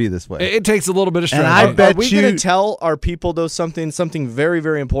happens to be this way. It takes a little bit of And strategy. I bet Are we you- going to tell our people, though, something very,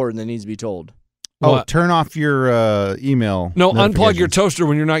 very important that needs to be told? What? turn off your email. No, unplug your notifications. toaster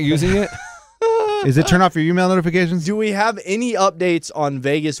when you're not using it. Is it turn off your email notifications? Do we have any updates on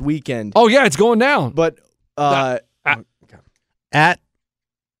Vegas weekend? Oh yeah, it's going down. But At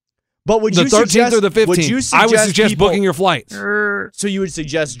but would The you 13th suggest, or the 15th. Would you I would suggest people- booking your flights. So you would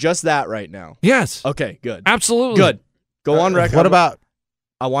suggest just that right now? Yes, Okay, good. absolutely. Good. Go on record. what about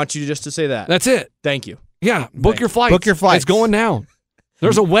I want you just to say that. That's it. Thank you. Yeah, book your flights. Book your flights. It's going down.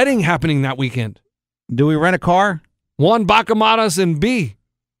 There's a wedding happening that weekend. do we rent a car? Juan Bacamadas and B.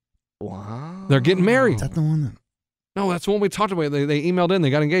 Wow. They're getting married. Is that the one that? No, that's the one we talked about. They emailed in. They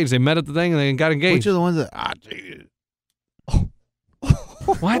got engaged. They met at the thing and they got Which engaged. are the ones that? Geez.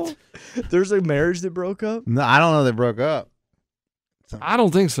 What? There's a marriage that broke up? No, I don't know. They broke up. I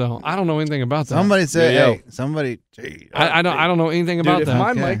don't think so. I don't know anything about that. Somebody said, Yeah, yo. "Hey, somebody." Gee, I don't know anything about Dude, if that.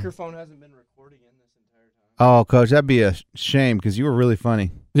 my Okay. microphone hasn't been recording in this entire time. Oh, coach, that'd be a shame because you were really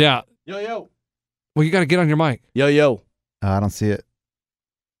funny. Yeah. Yo. Well, you got to get on your mic. Yo. I don't see it.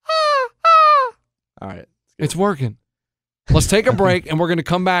 All right. It's working. Let's take a break, and we're going to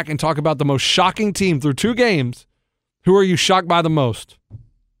come back and talk about the most shocking team through 2 games. Who are you shocked by the most?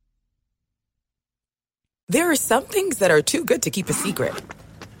 There are some things that are too good to keep a secret.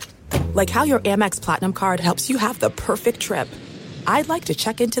 Like how your Amex Platinum card helps you have the perfect trip. I'd like to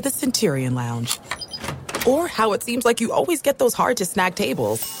check into the Centurion Lounge. Or how it seems like you always get those hard-to-snag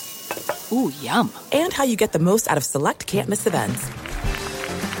tables. Ooh, yum. And how you get the most out of select can't-miss events.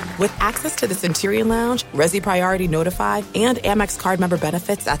 With access to the Centurion Lounge, Resi Priority Notify, and Amex card member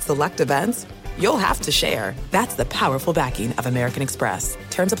benefits at select events, you'll have to share. That's the powerful backing of American Express.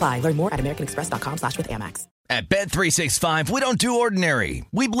 Terms apply. Learn more at americanexpress.com/withAmex. At Bet365, we don't do ordinary.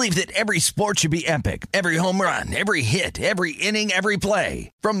 We believe that every sport should be epic. Every home run, every hit, every inning, every play.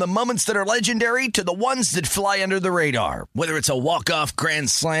 From the moments that are legendary to the ones that fly under the radar. Whether it's a walk-off grand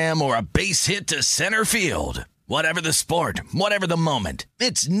slam or a base hit to center field. Whatever the sport, whatever the moment.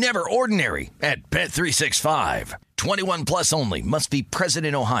 It's never ordinary at Bet365. 21 plus only. Must be present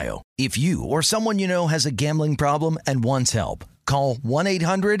in Ohio. If you or someone you know has a gambling problem and wants help, call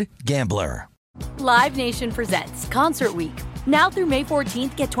 1-800-GAMBLER. Live Nation presents Concert Week. Now through May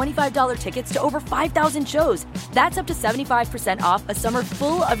 14th, get $25 tickets to over 5,000 shows. That's up to 75% off a summer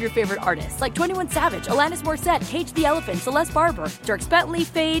full of your favorite artists like 21 Savage, Alanis Morissette, Cage the Elephant, Celeste Barber, Dierks Bentley,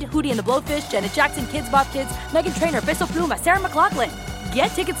 Fade, Hootie and the Blowfish, Janet Jackson, Kids Bop Kids, Meghan Trainor, Bissell Pluma, Sarah McLachlan. Get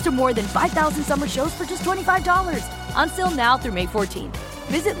tickets to more than 5,000 summer shows for just $25. Until now through May 14th.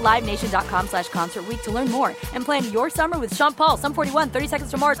 Visit LiveNation.com/Concert Week to learn more and plan your summer with Sean Paul, Sum 41, 30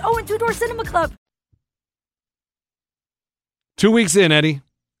 Seconds to Mars, and Two Door Cinema Club. 2 weeks in, Eddie.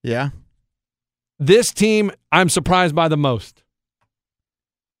 Yeah. This team, I'm surprised by the most.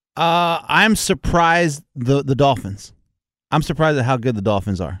 I'm surprised the Dolphins. I'm surprised at how good the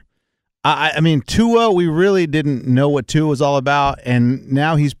Dolphins are. I mean, Tua, we really didn't know what Tua was all about, and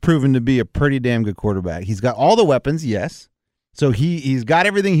now he's proven to be a pretty damn good quarterback. He's got all the weapons, yes. So he's got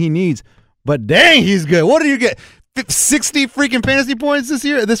everything he needs, but dang, he's good. What do you get? 60 freaking fantasy points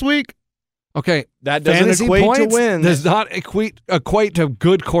this week? Okay, that doesn't fantasy equate points to wins. Does not equate to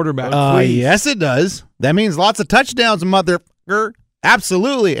good quarterback. Yes, it does. That means lots of touchdowns, motherfucker.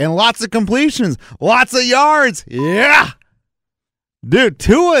 Absolutely, and lots of completions, lots of yards. Yeah, dude,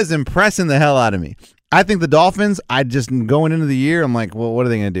 Tua is impressing the hell out of me. I think the Dolphins, going into the year, I'm like, well, what are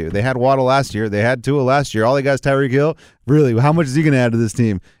they going to do? They had Waddle last year. They had Tua last year. All they got is Tyreek Hill. Really, how much is he going to add to this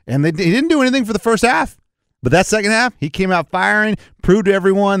team? And he didn't do anything for the first half. But that second half, he came out firing, proved to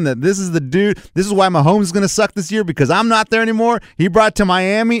everyone that this is the dude. This is why Mahomes is going to suck this year because I'm not there anymore. He brought it to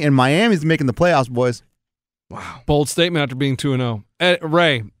Miami, and Miami's making the playoffs, boys. Wow. Bold statement after being 2-0.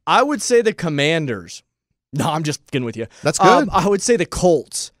 Ray. I would say the Commanders. No, I'm just kidding with you. That's good. I would say the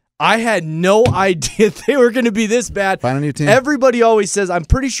Colts. I had no idea they were going to be this bad. Find a new team. Everybody always says, I'm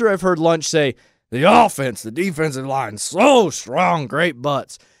pretty sure I've heard Lunch say, the offense, the defensive line, so strong, great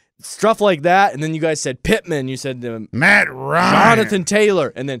butts. Stuff like that. And then you guys said Pittman. You said Matt Ryan. Jonathan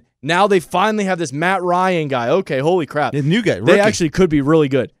Taylor. And then now they finally have this Matt Ryan guy. Okay, holy crap. The new guy. They actually could be really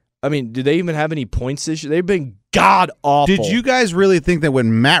good. I mean, do they even have any points this year? They've been god-awful. Did you guys really think that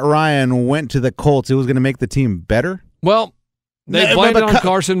when Matt Ryan went to the Colts, it was going to make the team better? Well, they blamed it on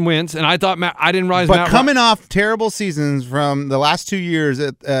Carson Wentz, and I thought I didn't realize Matt coming off terrible seasons from the last 2 years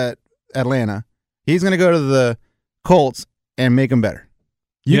at Atlanta, he's going to go to the Colts and make them better.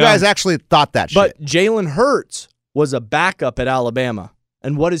 You guys actually thought that shit. But Jalen Hurts was a backup at Alabama.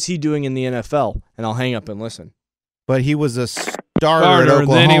 And what is he doing in the NFL? And I'll hang up and listen. But he was a starter at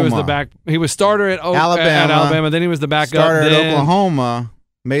Oklahoma. Then he was the back. He was starter at Alabama. Then he was the backup. Starter at Oklahoma.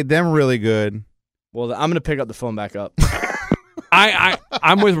 Made them really good. Well, I'm going to pick up the phone back up.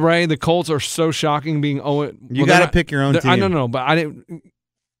 I'm with Ray. The Colts are so shocking being 0. You got to pick your own team. I don't know, but I didn't.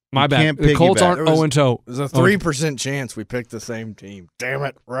 My bad. The Colts aren't 0-2. There's a 3% chance we picked the same team. Damn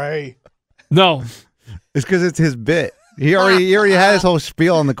it, Ray. No. It's because it's his bit. He already had his whole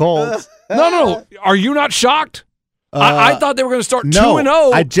spiel on the Colts. No. Are you not shocked? I thought they were going to start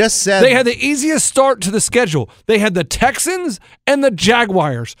 2-0. I just said they had the easiest start to the schedule. They had the Texans and the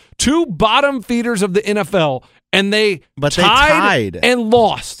Jaguars, 2 bottom feeders of the NFL, and they tied and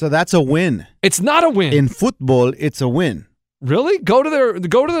lost. So that's a win. It's not a win. In football, it's a win. Really? Go to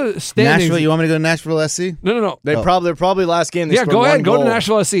the standings. Nashville. You want me to go to Nashville SC? No. They're probably last game. They go ahead. Go to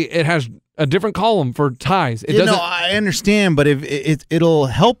Nashville SC. It has a different column for ties. It doesn't. I understand, but if it'll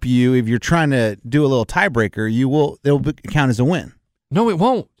help you if you're trying to do a little tiebreaker, it'll count as a win. No, it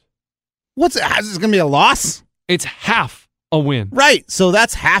won't. Is this going to be a loss? It's half a win. Right. So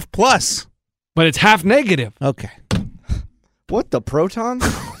that's half plus. But it's half negative. Okay. What the proton?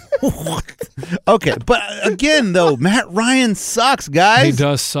 Okay, but again, though, Matt Ryan sucks, guys. He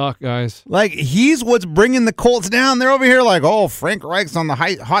does suck, guys. Like, he's what's bringing the Colts down. They're over here like, oh, Frank Reich's on the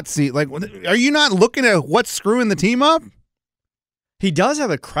hot seat. Like, are you not looking at what's screwing the team up? He does have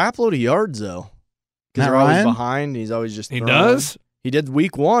a crap load of yards, though. Because they're always behind. He's always just He does? He did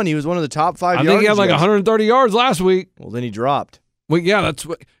week 1. He was one of the top 5 yards. I think he had like 130 yards last week. Well, then he dropped. Well, yeah, that's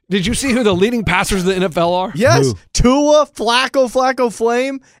what. Did you see who the leading passers of the NFL are? Yes. Who? Tua, Flacco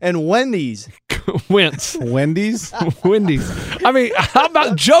Flame, and Wendy's. Wentz. Wendy's? Wendy's. I mean, how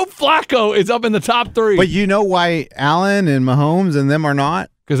about Joe Flacco is up in the top 3? But you know why Allen and Mahomes and them are not?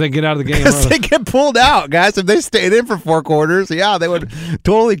 Because they get out of the game. Because they get pulled out, guys. If they stayed in for 4 quarters, yeah, they would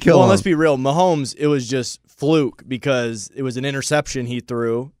totally kill them. Let's be real. Mahomes, it was just fluke because it was an interception he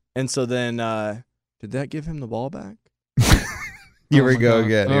threw. And so then, did that give him the ball back? Here we go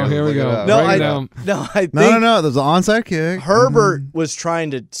again. Oh, here we go. No, Break it I down. think No. There's an onside kick. Herbert was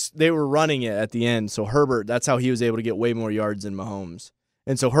trying to. They were running it at the end, so Herbert. That's how he was able to get way more yards than Mahomes.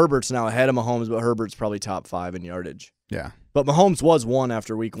 And so Herbert's now ahead of Mahomes, but Herbert's probably top 5 in yardage. Yeah. But Mahomes was 1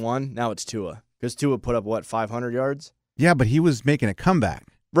 after week 1. Now it's Tua because Tua put up 500 yards. Yeah, but he was making a comeback.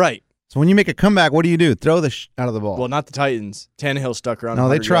 Right. So when you make a comeback, what do? Throw the out of the ball. Well, not the Titans. Tannehill stuck around. No,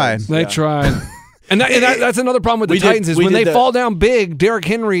 they 100 tried. yards. They Yeah. tried. And that's another problem with the Titans is when they fall down big, Derrick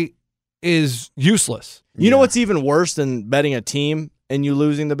Henry is useless. You know what's even worse than betting a team and you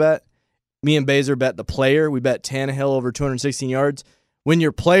losing the bet? Me and Baser bet the player. We bet Tannehill over 216 yards. When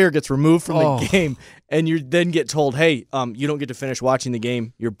your player gets removed from the game and you then get told, hey, you don't get to finish watching the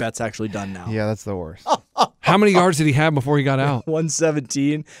game, your bet's actually done now. Yeah, that's the worst. How many yards did he have before he got out?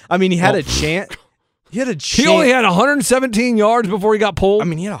 117. I mean, he had a chance. He only had 117 yards before he got pulled. I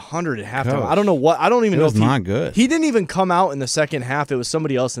mean, he had 100 at halftime. Coach. I don't know what. I don't even know It was if he, not good. He didn't even come out in the second half. It was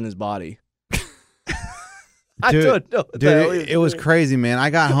somebody else in his body. I Dude, don't know. What the hell Dude, it was crazy, man. I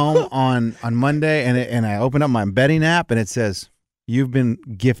got home on Monday and I opened up my betting app and it says, you've been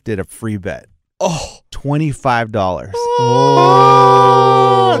gifted a free bet. Oh. $25.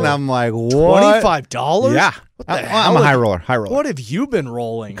 Oh. And I'm like, what? $25? Yeah. I'm a high roller. What have you been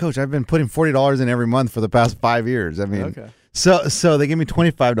rolling? Coach, I've been putting $40 in every month for the past 5 years. I mean, Okay. so they give me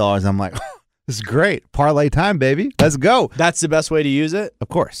 $25. I'm like, this is great. Parlay time, baby. Let's go. That's the best way to use it? Of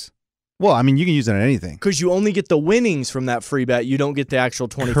course. Well, I mean, you can use it on anything. Because you only get the winnings from that free bet. You don't get the actual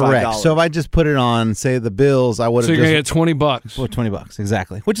 $25. Correct. So if I just put it on, say, the Bills, I would have So you're just... going to get $20. Well, $20,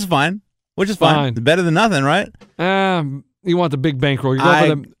 exactly. Which is fine. Fine. Better than nothing, right? You want the big bankroll.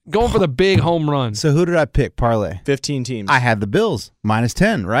 You're going for the big home run. So who did I pick, parlay? 15 teams. I had the Bills,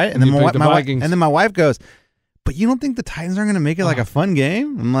 -10, right? And You then picked the Vikings. and then my wife goes, but you don't think the Titans are going to make it like a fun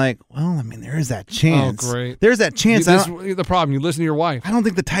game? I'm like, well, I mean, there is that chance. Oh, great. There's that chance. That's the problem. You listen to your wife. I don't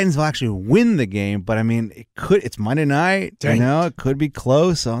think the Titans will actually win the game, but I mean, it could. It's Monday night. Dang. You know, it could be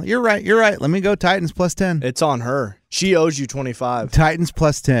close. So you're right. Let me go Titans +10. It's on her. She owes you 25. Titans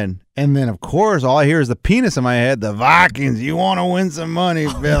 +10. And then, of course, all I hear is the penis in my head. The Vikings. You want to win some money,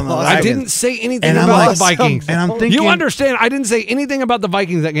 Bill? I didn't say anything And I'm about like, the Vikings. and I'm thinking, You understand? I didn't say anything about the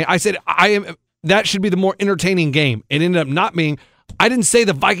Vikings that game. I said that should be the more entertaining game. It ended up not being. I didn't say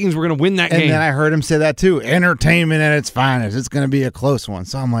the Vikings were going to win that game. And then I heard him say that too. Entertainment at its finest. It's going to be a close one.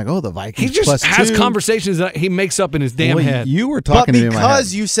 So I'm like, oh, the Vikings. He just has +2. conversations that he makes up in his damn Well, head. You were But talking to me in my head.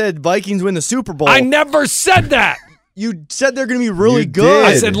 because you said Vikings win the Super Bowl, I never said that. you said they're going to be really You good.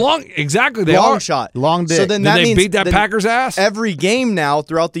 I did. said exactly. They long are. shot. Long dick. So then Did that they means beat that then Packers ass? every game now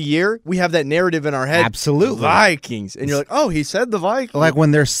throughout the year, we have that narrative in our head. Absolutely. Vikings. And you're like, oh, he said the Vikings. Like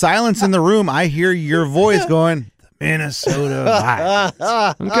when there's silence in the room, I hear your voice going, Minnesota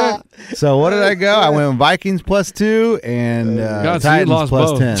Vikings. Okay. So what did I go? I went Vikings +2 and God, so you Titans lost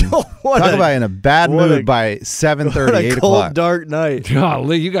both. +10. What Talk a- about in a bad what mood a- by 7:30, what 8 a cold, o'clock. dark night.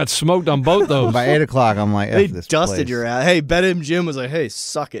 Golly, you got smoked on both those. By 8 o'clock, I'm like, They F this dusted place. your ass. Hey, BetMGM was like, hey,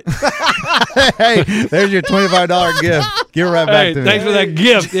 suck it. Hey, there's your $25 gift. Give it right back Hey, to me. thanks for that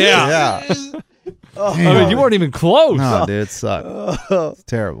gift. Yeah. Yeah. I mean, you weren't even close. No, dude, it sucked. It's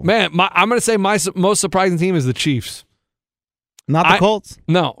terrible. Man, I'm going to say my most surprising team is the Chiefs. Not the Colts?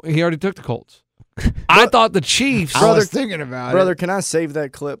 No, he already took the Colts. I thought the Chiefs. I was thinking about Brother, it. can I save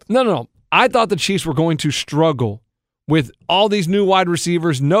that clip? No. I thought the Chiefs were going to struggle with all these new wide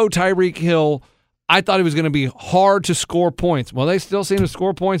receivers, no Tyreek Hill. I thought it was going to be hard to score points. Well, they still seem to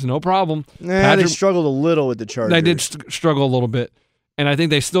score points, no problem. They struggled a little with the Chargers. They did struggle a little bit. And I think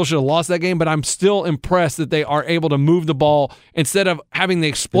they still should have lost that game, but I'm still impressed that they are able to move the ball instead of having the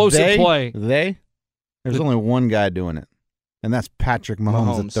explosive play. There's only one guy doing it, and that's Patrick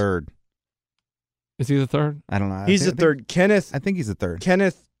Mahomes. The third. Is he the third? I don't know. He's the third. Kenneth. I think he's the third.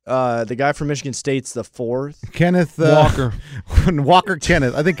 Kenneth, the guy from Michigan State's the fourth. Kenneth Walker. Walker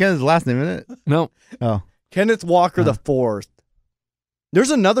Kenneth. I think Kenneth's last name, isn't it? No. Oh. Kenneth Walker the fourth.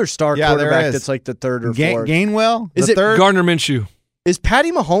 There's another star quarterback that's like the third or fourth. Gainwell? Is the it third? Gardner Minshew. Is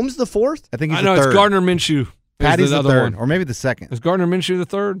Patty Mahomes the fourth? I think he's I know the third. it's Gardner Minshew. Patty's the other third, one. or maybe the second. Is Gardner Minshew the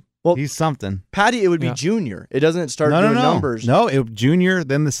third? Well, he's something. Patty, it would be Yeah. Junior. It doesn't start No, doing no. numbers. No, junior,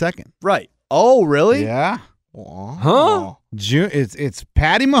 then the second. Right. Oh, really? Yeah. Huh? It's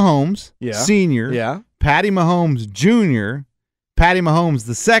Patty Mahomes, Yeah. senior. Yeah. Patty Mahomes, junior. Patty Mahomes,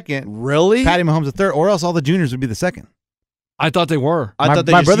 the second. Really? Patty Mahomes, the third, or else all the juniors would be the second. I thought they were. I thought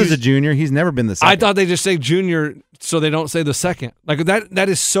they my just brother's used- a junior. He's never been the second. I thought they just say junior so they don't say the second. Like that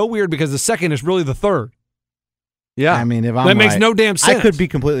is so weird because the second is really the third. Yeah. I mean, if I'm That makes right, no damn sense. I could be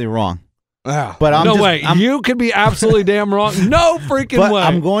completely wrong. But I'm no just, way. You could be absolutely damn wrong. No freaking but way.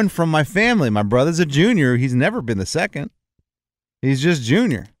 I'm going from my family. My brother's a junior. He's never been the second. He's just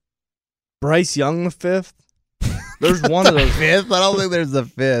junior. Bryce Young the fifth. There's one of those. Fifth? I don't think there's the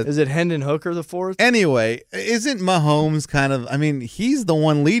fifth. Is it Hendon Hooker the fourth? Anyway, isn't Mahomes kind of? I mean, he's the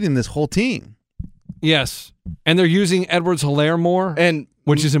one leading this whole team. Yes, and they're using Edwards-Helaire more, and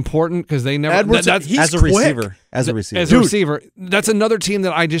which is important because they never. Edwards, that's as a quick. receiver. As a receiver. As a receiver, that's another team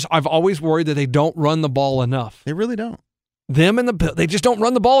that I've always worried that they don't run the ball enough. They really don't. Them and they just don't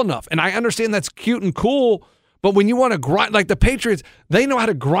run the ball enough, and I understand that's cute and cool. But when you want to grind, like the Patriots, they know how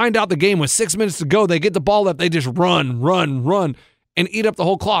to grind out the game with 6 minutes to go. They get the ball up, they just run, and eat up the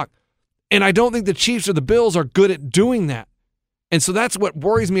whole clock. And I don't think the Chiefs or the Bills are good at doing that. And so that's what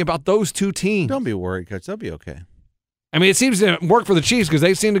worries me about those two teams. Don't be worried, Coach. They'll be okay. I mean, it seems to work for the Chiefs because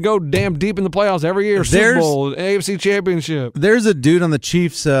they seem to go damn deep in the playoffs every year. Super Bowl, AFC Championship. There's a dude on the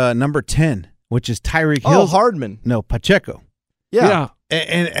Chiefs, number 10, which is Tyreek Hill. Oh, Hardman. No, Pacheco. Yeah.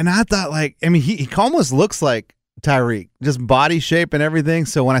 And I thought, like, I mean, he almost looks like Tyreek, just body shape and everything.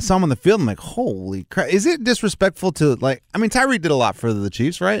 So when I saw him on the field, I'm like, holy crap. Is it disrespectful to, like, I mean, Tyreek did a lot for the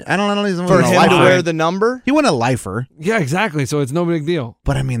Chiefs, right? I don't even for him to wear the number? He won a lifer. Yeah, exactly. So it's no big deal.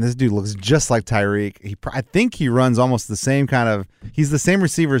 But I mean, this dude looks just like Tyreek. I think he runs almost the same kind of, he's the same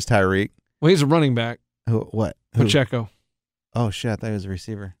receiver as Tyreek. Well, he's a running back. What? Pacheco. Oh, shit. I thought he was a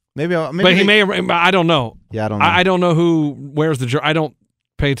receiver. Maybe but he may, I don't know. Yeah, I don't know. I don't know who wears the jersey. I don't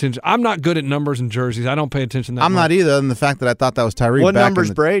pay attention. I'm not good at numbers and jerseys. I don't pay attention that I'm much. not either, and the fact that I thought that was Tyreek. What back number's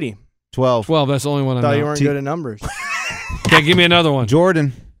in the Brady? 12. 12, that's the only one I know. Thought you weren't good at numbers. Okay, give me another one.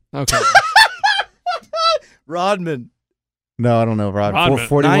 Jordan. Okay. Rodman. No, I don't know. Rodman.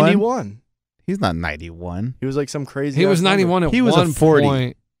 41? 91. He's not 91. He was like some crazy. He was 91 at He was one a 40.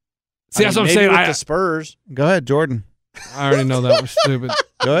 point. See, that's what I'm maybe saying. With the Spurs. Go ahead, Jordan. I already know that was stupid.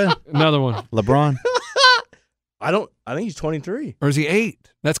 Go ahead. Another one. LeBron. I think he's 23. Or is he 8?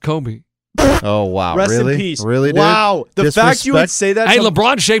 That's Kobe. Oh, wow. Rest really? in peace. Really, dude? Wow. The fact you would say that. Hey,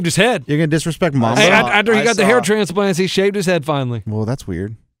 LeBron shaved his head. You're going to disrespect Mamba? Hey, after he got the hair transplants, he shaved his head finally. Well, that's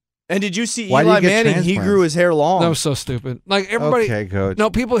weird. And did you see Why do Eli you get Manning? He transplants? grew his hair long. That was so stupid. Like, everybody. Okay, Coach. No,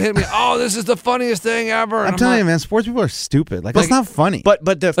 people hit me. Oh, this is the funniest thing ever. I'm telling you, man, sports people are stupid. Like, that's not funny. But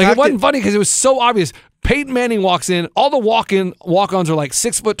the Like, fact it wasn't that funny because it was so obvious. Peyton Manning walks in. All the walk-ons are like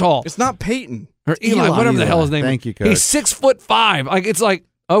 6 foot tall. it's not Peyton. Or Eli, whatever the hell his name is. Thank you, Coach. He's 6'5". Like, it's like,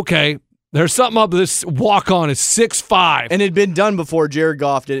 okay, there's something up with this walk-on is 6'5". And it had been done before Jared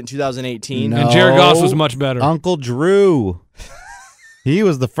Goff did it in 2018. No. And Jared Goff was much better. Uncle Drew. He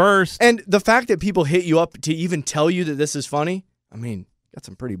was the first. And the fact that people hit you up to even tell you that this is funny, I mean, got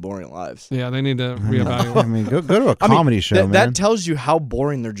some pretty boring lives. Yeah, they need to reevaluate. I mean, go to a comedy show, man. That tells you how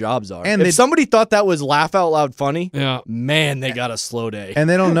boring their jobs are. And if somebody thought that was laugh out loud funny, Yeah. man, they got a slow day. And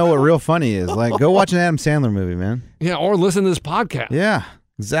they don't know what real funny is. Like, go watch an Adam Sandler movie, man. Yeah, or listen to this podcast. Yeah,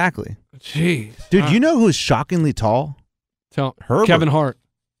 exactly. Jeez. Dude, you know who's shockingly tall? Herbert. Kevin Hart.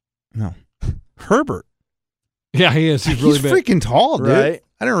 No. Herbert. Yeah, he is. He's really big. freaking tall, dude. Right?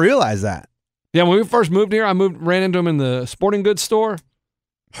 I didn't realize that. Yeah, when we first moved here, ran into him in the sporting goods store.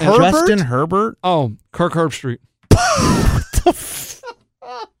 Justin Herbert? Oh, Kirk Herbstreit.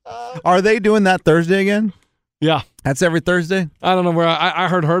 Are they doing that Thursday again? Yeah. That's every Thursday? I don't know where I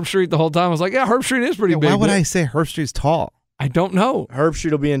heard Herbstreit the whole time. I was like, yeah, Herbstreit is pretty big. Why would dude. I say Herbstreit's tall? I don't know.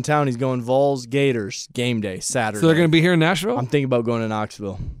 Herbstreit will be in town. He's going Vols Gators game day Saturday. So they're going to be here in Nashville? I'm thinking about going to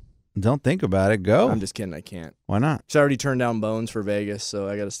Knoxville. Don't think about it. Go. I'm just kidding. I can't. Why not? So I already turned down Bones for Vegas, so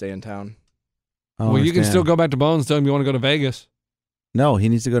I got to stay in town. Well, you can still go back to Bones and tell him you want to go to Vegas. No, he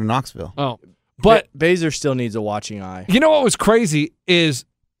needs to go to Knoxville. Oh. But Baser still needs a watching eye. you know what was crazy is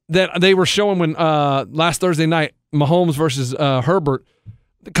that they were showing when last Thursday night, Mahomes versus Herbert,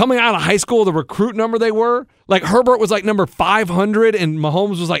 coming out of high school, the recruit number they were, like Herbert was like number 500 and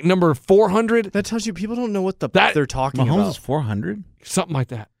Mahomes was like number 400. That tells you people don't know what they're talking Mahomes about. is 400? Something like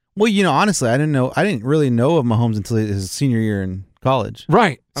that. Well, you know, honestly, I didn't really know of Mahomes until his senior year in college.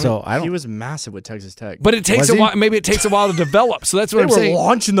 Right. So I don't. He was massive with Texas Tech. But it takes Was a he? while. Maybe it takes a while to develop. So that's what They I'm were saying.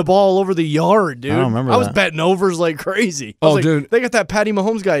 launching the ball all over the yard, dude. I don't remember I was that. betting overs like crazy. I Oh, was like, dude. They got that Patty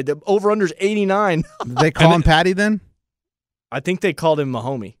Mahomes guy. The over-under's 89. They call him Patty then? I think they called him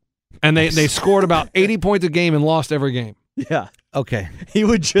Mahomie. And they scored about 80 points a game and lost every game. Yeah. Okay. He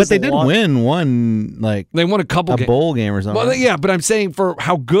would just But they did launch- win one, like, They won a couple a games. bowl game or something. Well, yeah, but I'm saying for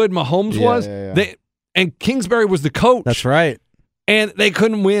how good Mahomes Yeah, was, yeah, yeah. and Kingsbury was the coach. That's right. And they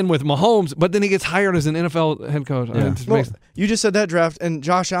couldn't win with Mahomes, but then he gets hired as an NFL head coach. Yeah. It just Well, makes- you just said that draft, and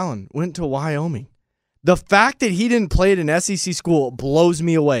Josh Allen went to Wyoming. The fact that he didn't play at an SEC school blows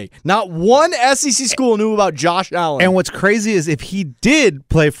me away. Not one SEC school knew about Josh Allen. And what's crazy is if he did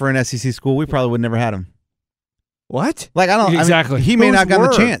play for an SEC school, we probably would never had him. What? Like, I don't Exactly. I mean, he may Whose not gotten the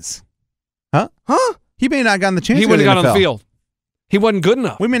word? chance. Huh? He may not gotten the chance. He to go wouldn't to have got on the NFL. field. He wasn't good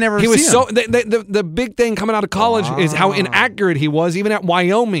enough. We may never He was see so him. the big thing coming out of college is how inaccurate he was, even at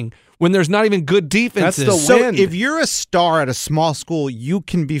Wyoming, when there's not even good defenses. That's the So wind. if you're a star at a small school, you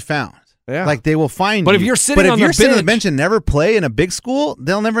can be found. Yeah. Like they will find But you. if you're sitting but if on you're the sitting on the bench bench and never play in a big school,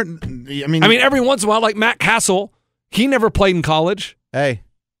 they'll never. I mean, every once in a while, like Matt Castle, he never played in college. hey,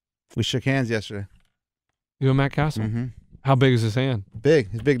 we shook hands yesterday. You and Matt Castle? Mm-hmm. How big is his hand?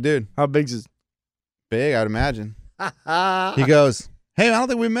 Big, he's a big dude. How big's his? Big, I'd imagine. He goes, "Hey, I don't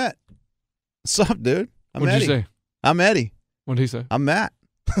think we met. What's up, dude? I'm What'd Eddie. you say? I'm Eddie. What'd he say? I'm Matt.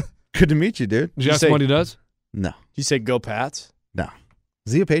 Good to meet you, dude." Did you ask him what he does? No, You say go Pats? no.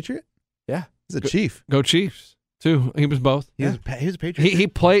 Is he a Patriot? Yeah. He's a Chief. Go Chiefs, too. He was both. He was a Patriot.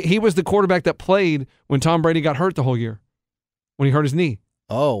 He was the quarterback that played when Tom Brady got hurt the whole year, when he hurt his knee.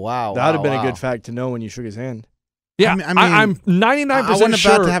 Oh wow, That would have been wow. a good fact to know when you shook his hand. Yeah, I mean, I'm 99% I wasn't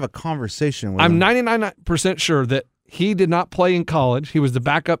sure. about to have a conversation with I'm him. 99% sure that he did not play in college. He was the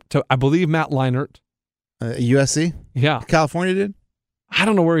backup to, I believe, Matt Leinart. USC, Yeah, California did. I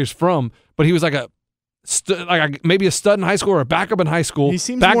don't know where he's from, but he was like maybe a stud in high school or a backup in high school, He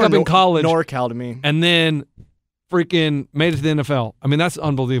seems backup more in college, NorCal to me. and then freaking made it to the NFL. I mean, that's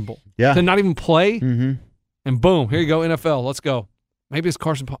unbelievable. Yeah. To not even play, Mm-hmm. and boom, here you go, NFL. Let's go. Maybe it's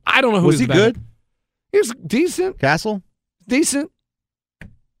Carson Palmer. I don't know who Was he's he backup. good? He was decent. Castle.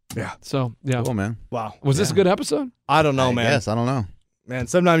 Yeah. So, yeah. Cool, man. Wow. Was this a good episode? I don't know, man. Yes, I don't know. Man,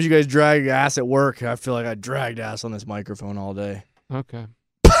 sometimes you guys drag ass at work. I feel like I dragged ass on this microphone all day. Okay.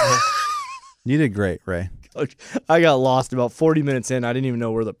 You did great, Ray. Coach, I got lost about 40 minutes in. I didn't even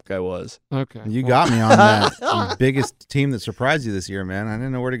know where the guy was. Okay. You got me on that biggest team that surprised you this year, man. I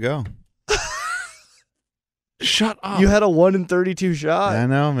didn't know where to go. Shut up. You had a 1 in 32 shot. I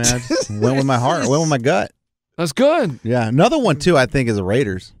know, man. I just went with my heart. Went with my gut. That's good. Yeah. Another one, too, I think, is the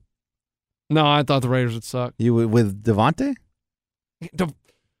Raiders. No, I thought the Raiders would suck. You with Devontae?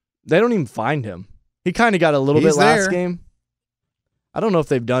 They don't even find him. He kind of got a little He's bit last there. game. I don't know if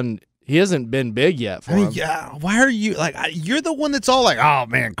they've done. He hasn't been big yet for I mean, him. yeah. Why are you like? You're the one that's all like, "Oh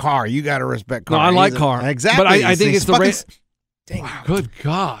man, Carr, you got to respect Carr." No, I like He's Carr. Exactly. But I think He's it's the fucking- Raiders. Wow. Good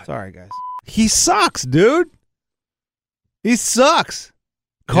God. Sorry, guys. He sucks, dude. He sucks.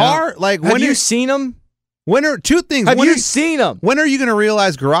 Carr, like Have when you seen him? when are two things? Have when you are, seen him? when are you going to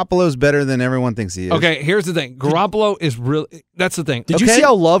realize Garoppolo's better than everyone thinks he is? Okay, here's the thing. Garoppolo is really. That's the thing. Did you Okay. see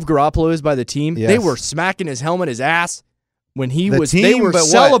how loved Garoppolo is by the team? Yes. They were smacking his helmet, his ass when he The was. They team, were but what?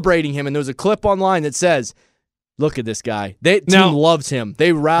 celebrating him, and there was a clip online that says, "Look at this guy." That team Now- loves him.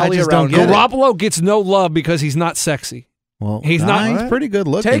 They rally just around don't get him. it. Garoppolo gets no love because he's not sexy. Well, He's not- He's pretty good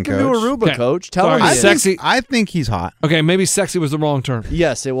looking. Take him to Coach. Aruba, Okay. coach. Tell Sorry, him I he is. sexy- I think he's hot. Okay, maybe sexy was the wrong term.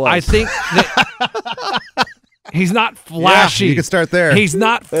 Yes, it was. I think that he's not flashy. Yeah, you can start there. He's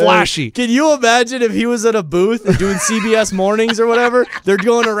not flashy. Can you imagine if he was at a booth and doing CBS mornings or whatever? They're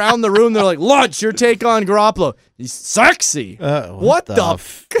going around the room. They're like, "Lunch, your take on Garoppolo. He's sexy." What the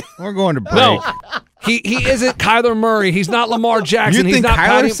We're going to break. No, he isn't Kyler Murray. He's not Lamar Jackson. You he's think not Kyler's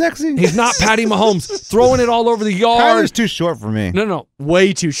Patty, sexy? He's not Patty Mahomes throwing it all over the yard. Kyler's too short for me. No.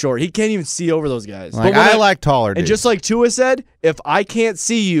 Way too short. He can't even see over those guys. Like, But when I I- like taller And dudes. just like Tua said, if I can't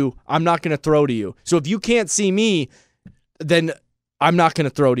see you, I'm not going to throw to you. So if you can't see me, then I'm not going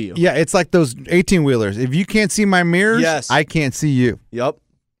to throw to you. Yeah, it's like those 18-wheelers. If you can't see my mirrors, Yes. I can't see you. Yep.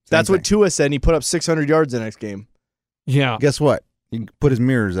 That's what thing. Tua said, and he put up 600 yards the next game. Yeah. Guess what? You can put his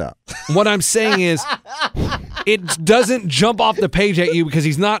mirrors out. What I'm saying is, it doesn't jump off the page at you because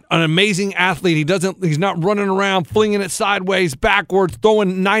he's not an amazing athlete. He's not running around flinging it sideways, backwards,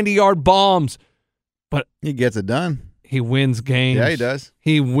 throwing 90-yard bombs. But He gets it done. he wins games. Yeah, he does.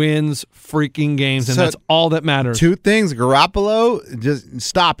 He wins freaking games, and So, that's all that matters. Two things. Garoppolo, just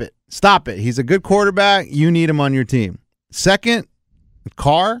stop it. Stop it. He's a good quarterback. You need him on your team. Second,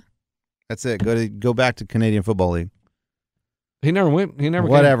 Carr. That's it. Go back to Canadian Football League. He never went. He never.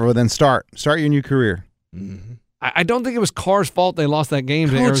 Whatever. Well, then start your new career. I don't think it was Carr's fault they lost that game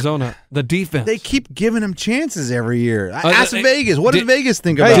to Coach, Arizona. The defense. They keep giving him chances every year. Ask they- Vegas. What does did- Vegas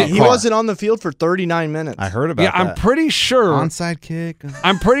think Hey, about he Carr? wasn't on the field for 39 minutes. I heard about yeah, that. I'm pretty sure. Onside kick.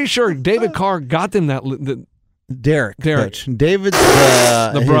 I'm pretty sure David Carr got them that. Derek. Derek. Coach. David's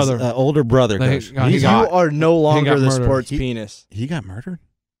The his, brother. older brother. They- Coach. God, he He's got- You are no longer got the murdered. sports penis. He got murdered?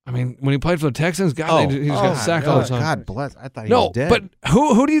 I mean, when he played for the Texans, God, he just got sacked all the time. God bless. I thought he No, was dead. but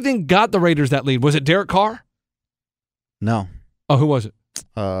who do you think got the Raiders that lead? Was it Derek Carr? No. Oh, who was it?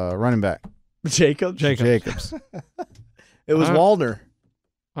 Running back. Jacobs. It was All right. Waldner.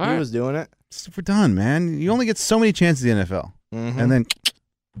 All He right. was doing it. We're done, man. You only get so many chances in the NFL. Mhm. And then,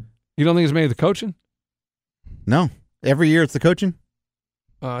 You don't think he's made the coaching? no. Every year it's the coaching?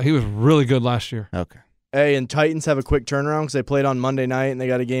 He was really good last year. Okay. Hey, and Titans have a quick turnaround because they played on Monday night and they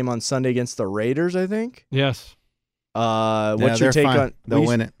got a game on Sunday against the Raiders, I think. Yes. What's your they're take fine. on? They'll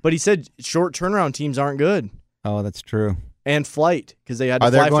win it. But he said short turnaround teams aren't good. Oh, that's true. And flight because they had to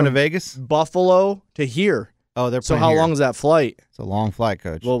Are they fly going to from Vegas? Buffalo to here. Oh, they're So playing how here. long is that flight? It's a long flight,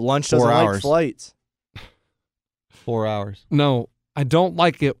 Coach. Well, lunch 4 doesn't hours. like flights. 4 hours. No, I don't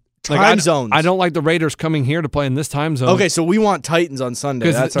like it. Time zones. I don't like the Raiders coming here to play in this time zone. Okay, so we want Titans on Sunday.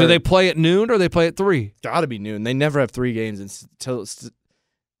 Because do they play at noon or they play at 3? Got to be noon. They never have 3 games until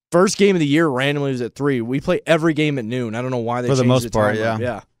first game of the year. Randomly was at 3. We play every game at noon. I don't know why they For the changed most part, time up.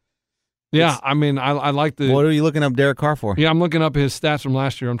 yeah. Yeah, I mean, I like the. What are you looking up Derek Carr for? Yeah, I'm looking up his stats from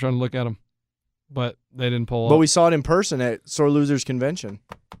last year. I'm trying to look at them, but they didn't pull But up. we saw it in person at Sore Losers Convention.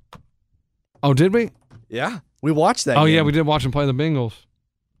 Oh, did we? Yeah, we watched that. Oh, game. yeah, we did watch him play the Bengals.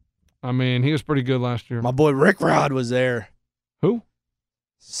 I mean, he was pretty good last year. My boy Rick Rod was there. Who?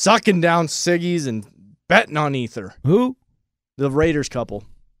 Sucking down ciggies and betting on ether. Who? The Raiders couple.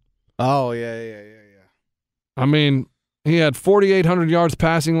 Oh, yeah. I mean, he had 4,800 yards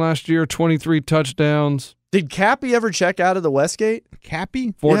passing last year, 23 touchdowns. Did Cappy ever check out of the Westgate?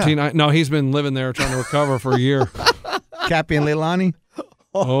 Cappy? 14. No, he's been living there trying to recover for a year. Cappy and Leilani?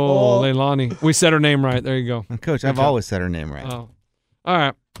 Oh, Leilani. We said her name right. There you go. Coach, I've always said her name right. Oh. All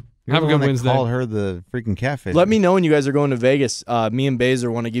right. You're Have the a good one that Wednesday. called her the freaking catfish. Let me know when you guys are going to Vegas. Me and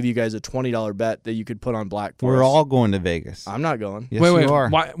Baser want to give you guys a $20 bet that you could put on black for We're us. all going to Vegas. I'm not going. Yes, wait. you are.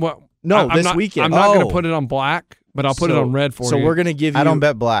 Why, what? No, I'm this not, weekend. I'm not going Oh. to put it on black, but I'll put it on red for so you. So we're going to give you... I don't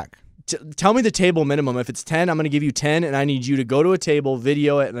bet black. Tell me the table minimum. If it's 10, I'm going to give you 10, and I need you to go to a table,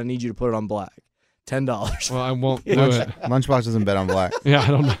 video it, and I need you to put it on black. $10. Well, I won't do Lunch- it. Lunchbox doesn't bet on black. Yeah, I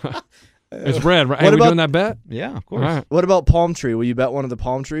don't know. It's red, right? What Are we about- doing that bet? Yeah, of All course. right. What about palm tree? Will you bet one of the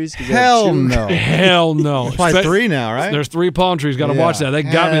palm trees? 'Cause they have Hell two. no. Hell no. There's probably 3 now, right? There's 3 palm trees. Got to Yeah. watch that. They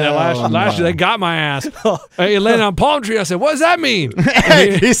got me that Hell last year. no. They got my ass. Hey, you landed on palm tree. I said, what does that mean?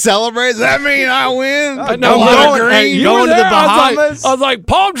 Hey, he celebrates. That mean I win? No, Going- I'm going- hey, you going were to the there? I Bahamas? was like,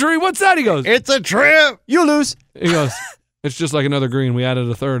 palm tree, what's that? He goes, It's a trip. You lose. he goes, it's just like another green. We added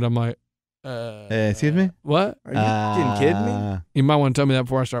a third. I'm like, Excuse me? what? Are you getting kidding me? You might want to tell me that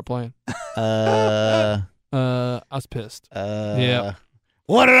before I start playing. I was pissed. Yeah.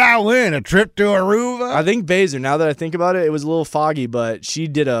 What did I win? A trip to Aruba? I think Baser, now that I think about it, it was a little foggy, but she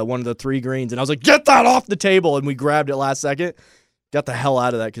did one of the 3 greens, and I was like, get that off the table, and we grabbed it last second. Got the hell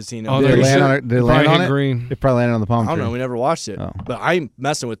out of that casino. Oh, Did there it you land should- on it? Did it probably land on hit it? green. It probably landed on the palm I tree. don't know. We never watched it. Oh. But I'm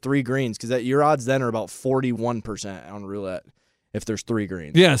messing with 3 greens because your odds then are about 41% on roulette if there's 3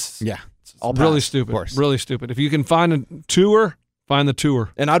 greens. Yes. Yeah. I'll Really pass. stupid. Of course. Really stupid. If you can find a tour, find the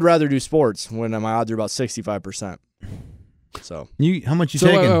tour. And I'd rather do sports when my odds are about 65%. So How much you So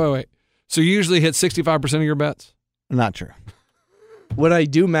taking? wait. So you usually hit 65% of your bets? Not true. when I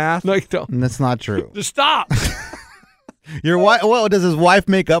do math, No, you don't. That's not true. Just stop. Your wife? What does his wife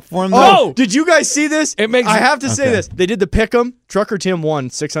make up for him? Oh, though? did you guys see this? It makes- I have to say Okay. this. They did the pick'em. Trucker Tim won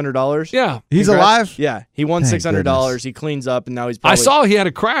 $600. Yeah. He's Congrats. alive. Yeah, he won Thank $600. goodness. He cleans up, and now he's. I Probably, saw he had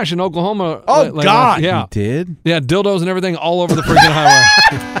a crash in Oklahoma. Oh, later. God. Yeah. He did. Yeah, dildos and everything all over the freaking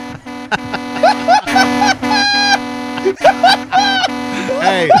highway.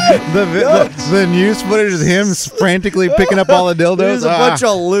 Hey, the news footage is him frantically picking up all the dildos. There's a bunch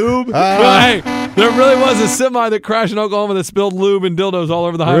of lube. Hey, there really was a semi that crashed in Oklahoma that spilled lube and dildos all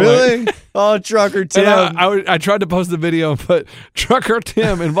over the highway. Really? Oh, Trucker Tim. And I tried to post the video, but Trucker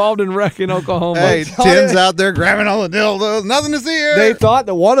Tim involved in wreck in Oklahoma. Hey, Tim's out there grabbing all the dildos. Nothing to see here. They thought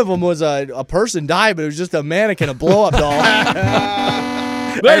that one of them was a person died, but it was just a mannequin, a blow up doll.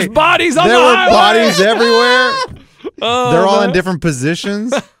 There's bodies on there the were highway. bodies everywhere. Oh, They're all in man. different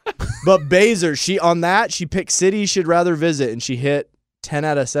positions. But Baser, she picked cities she'd rather visit, and she hit 10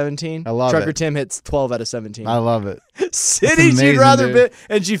 out of 17. I love Trucker it. Tim hits 12 out of 17. I love it. Cities she'd amazing, rather dude. visit,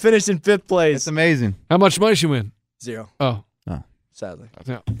 and she finished in 5th place. It's amazing. How much money she win? 0, Oh, sadly.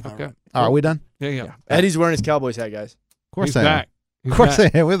 yeah. Okay. All right, we done? Yeah. Eddie's wearing his Cowboys hat, guys. Of course He's I am. back. He's Of course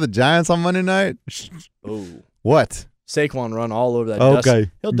back. I am. With the Giants on Monday night. Oh. What? Saquon run all over that Okay.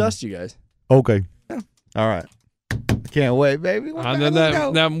 dust. He'll dust you guys. Okay. Yeah. All right. Can't wait, baby. And then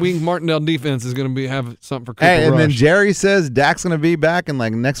that Wink Martindale defense is going to have something for Cooper Hey, and then Rush. Jerry says Dak's going to be back in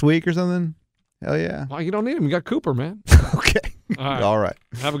like next week or something. Hell yeah. Well, you don't need him. You got Cooper, man. Okay. All right. All right.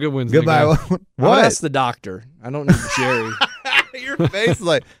 Have a good Wednesday. Goodbye. guys. I'm gonna What? ask the doctor. I don't need Jerry. Your face is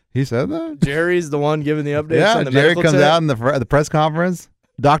like, he said that? Jerry's the one giving the updates Yeah, on the Jerry medical comes tip. out in the press conference.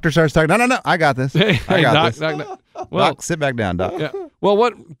 Doctor starts talking. No. I got this. I got this. Doc. Well, Doc, sit back down, Doc. Yeah. Well,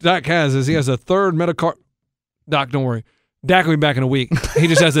 what Doc has is he has a third metacarpal. Doc, don't worry. Dak will be back in a week. He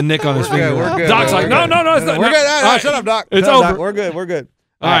just has a nick on his finger. We're good. Doc's like, no, it's not. We're good. All right, shut up, Doc. It's shut over. Up, Doc. We're good.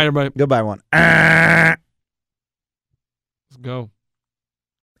 All right, everybody. Goodbye, one. Let's go.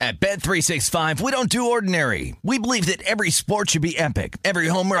 At Bet365, we don't do ordinary. We believe that every sport should be epic. Every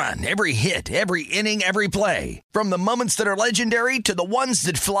home run, every hit, every inning, every play. From the moments that are legendary to the ones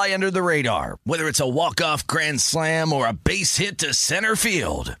that fly under the radar. Whether it's a walk-off grand slam or a base hit to center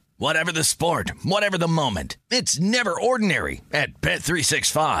field. Whatever the sport, whatever the moment, it's never ordinary at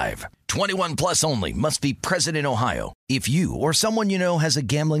Bet365. 21 plus only. Must be present in Ohio. If you or someone you know has a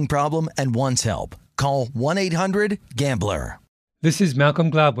gambling problem and wants help, call 1-800-GAMBLER. This is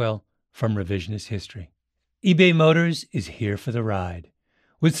Malcolm Gladwell from Revisionist History. eBay Motors is here for the ride.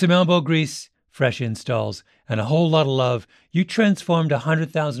 With some elbow grease, fresh installs, and a whole lot of love, you transformed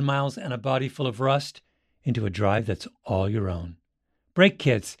 100,000 miles and a body full of rust into a drive that's all your own. Brake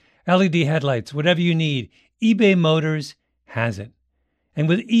kits, LED headlights, whatever you need, eBay Motors has it. And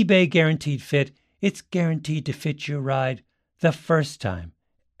with eBay Guaranteed Fit, it's guaranteed to fit your ride the first time,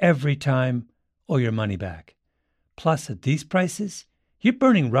 every time, or your money back. Plus, at these prices, you're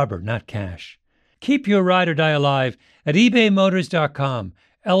burning rubber, not cash. Keep your ride or die alive at ebaymotors.com.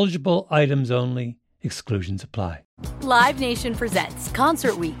 Eligible items only. Exclusions apply. Live Nation presents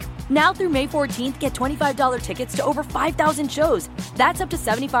Concert Week. Now through May 14th, get $25 tickets to over 5,000 shows. That's up to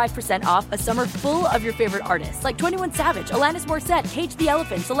 75% off a summer full of your favorite artists like 21 Savage, Alanis Morissette, Cage the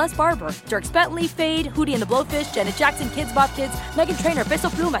Elephant, Celeste Barber, Dierks Bentley, Fade, Hootie and the Blowfish, Janet Jackson, Kids Bop Kids, Meghan Trainor, Peso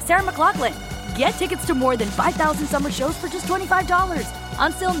Pluma, Sarah McLachlan. Get tickets to more than 5,000 summer shows for just $25.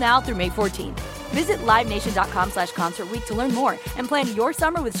 Until now through May 14th. Visit LiveNation.com/Concert Week to learn more and plan your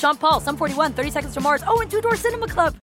summer with Sean Paul, Sum 41, 30 Seconds to Mars, and Two Door Cinema Club.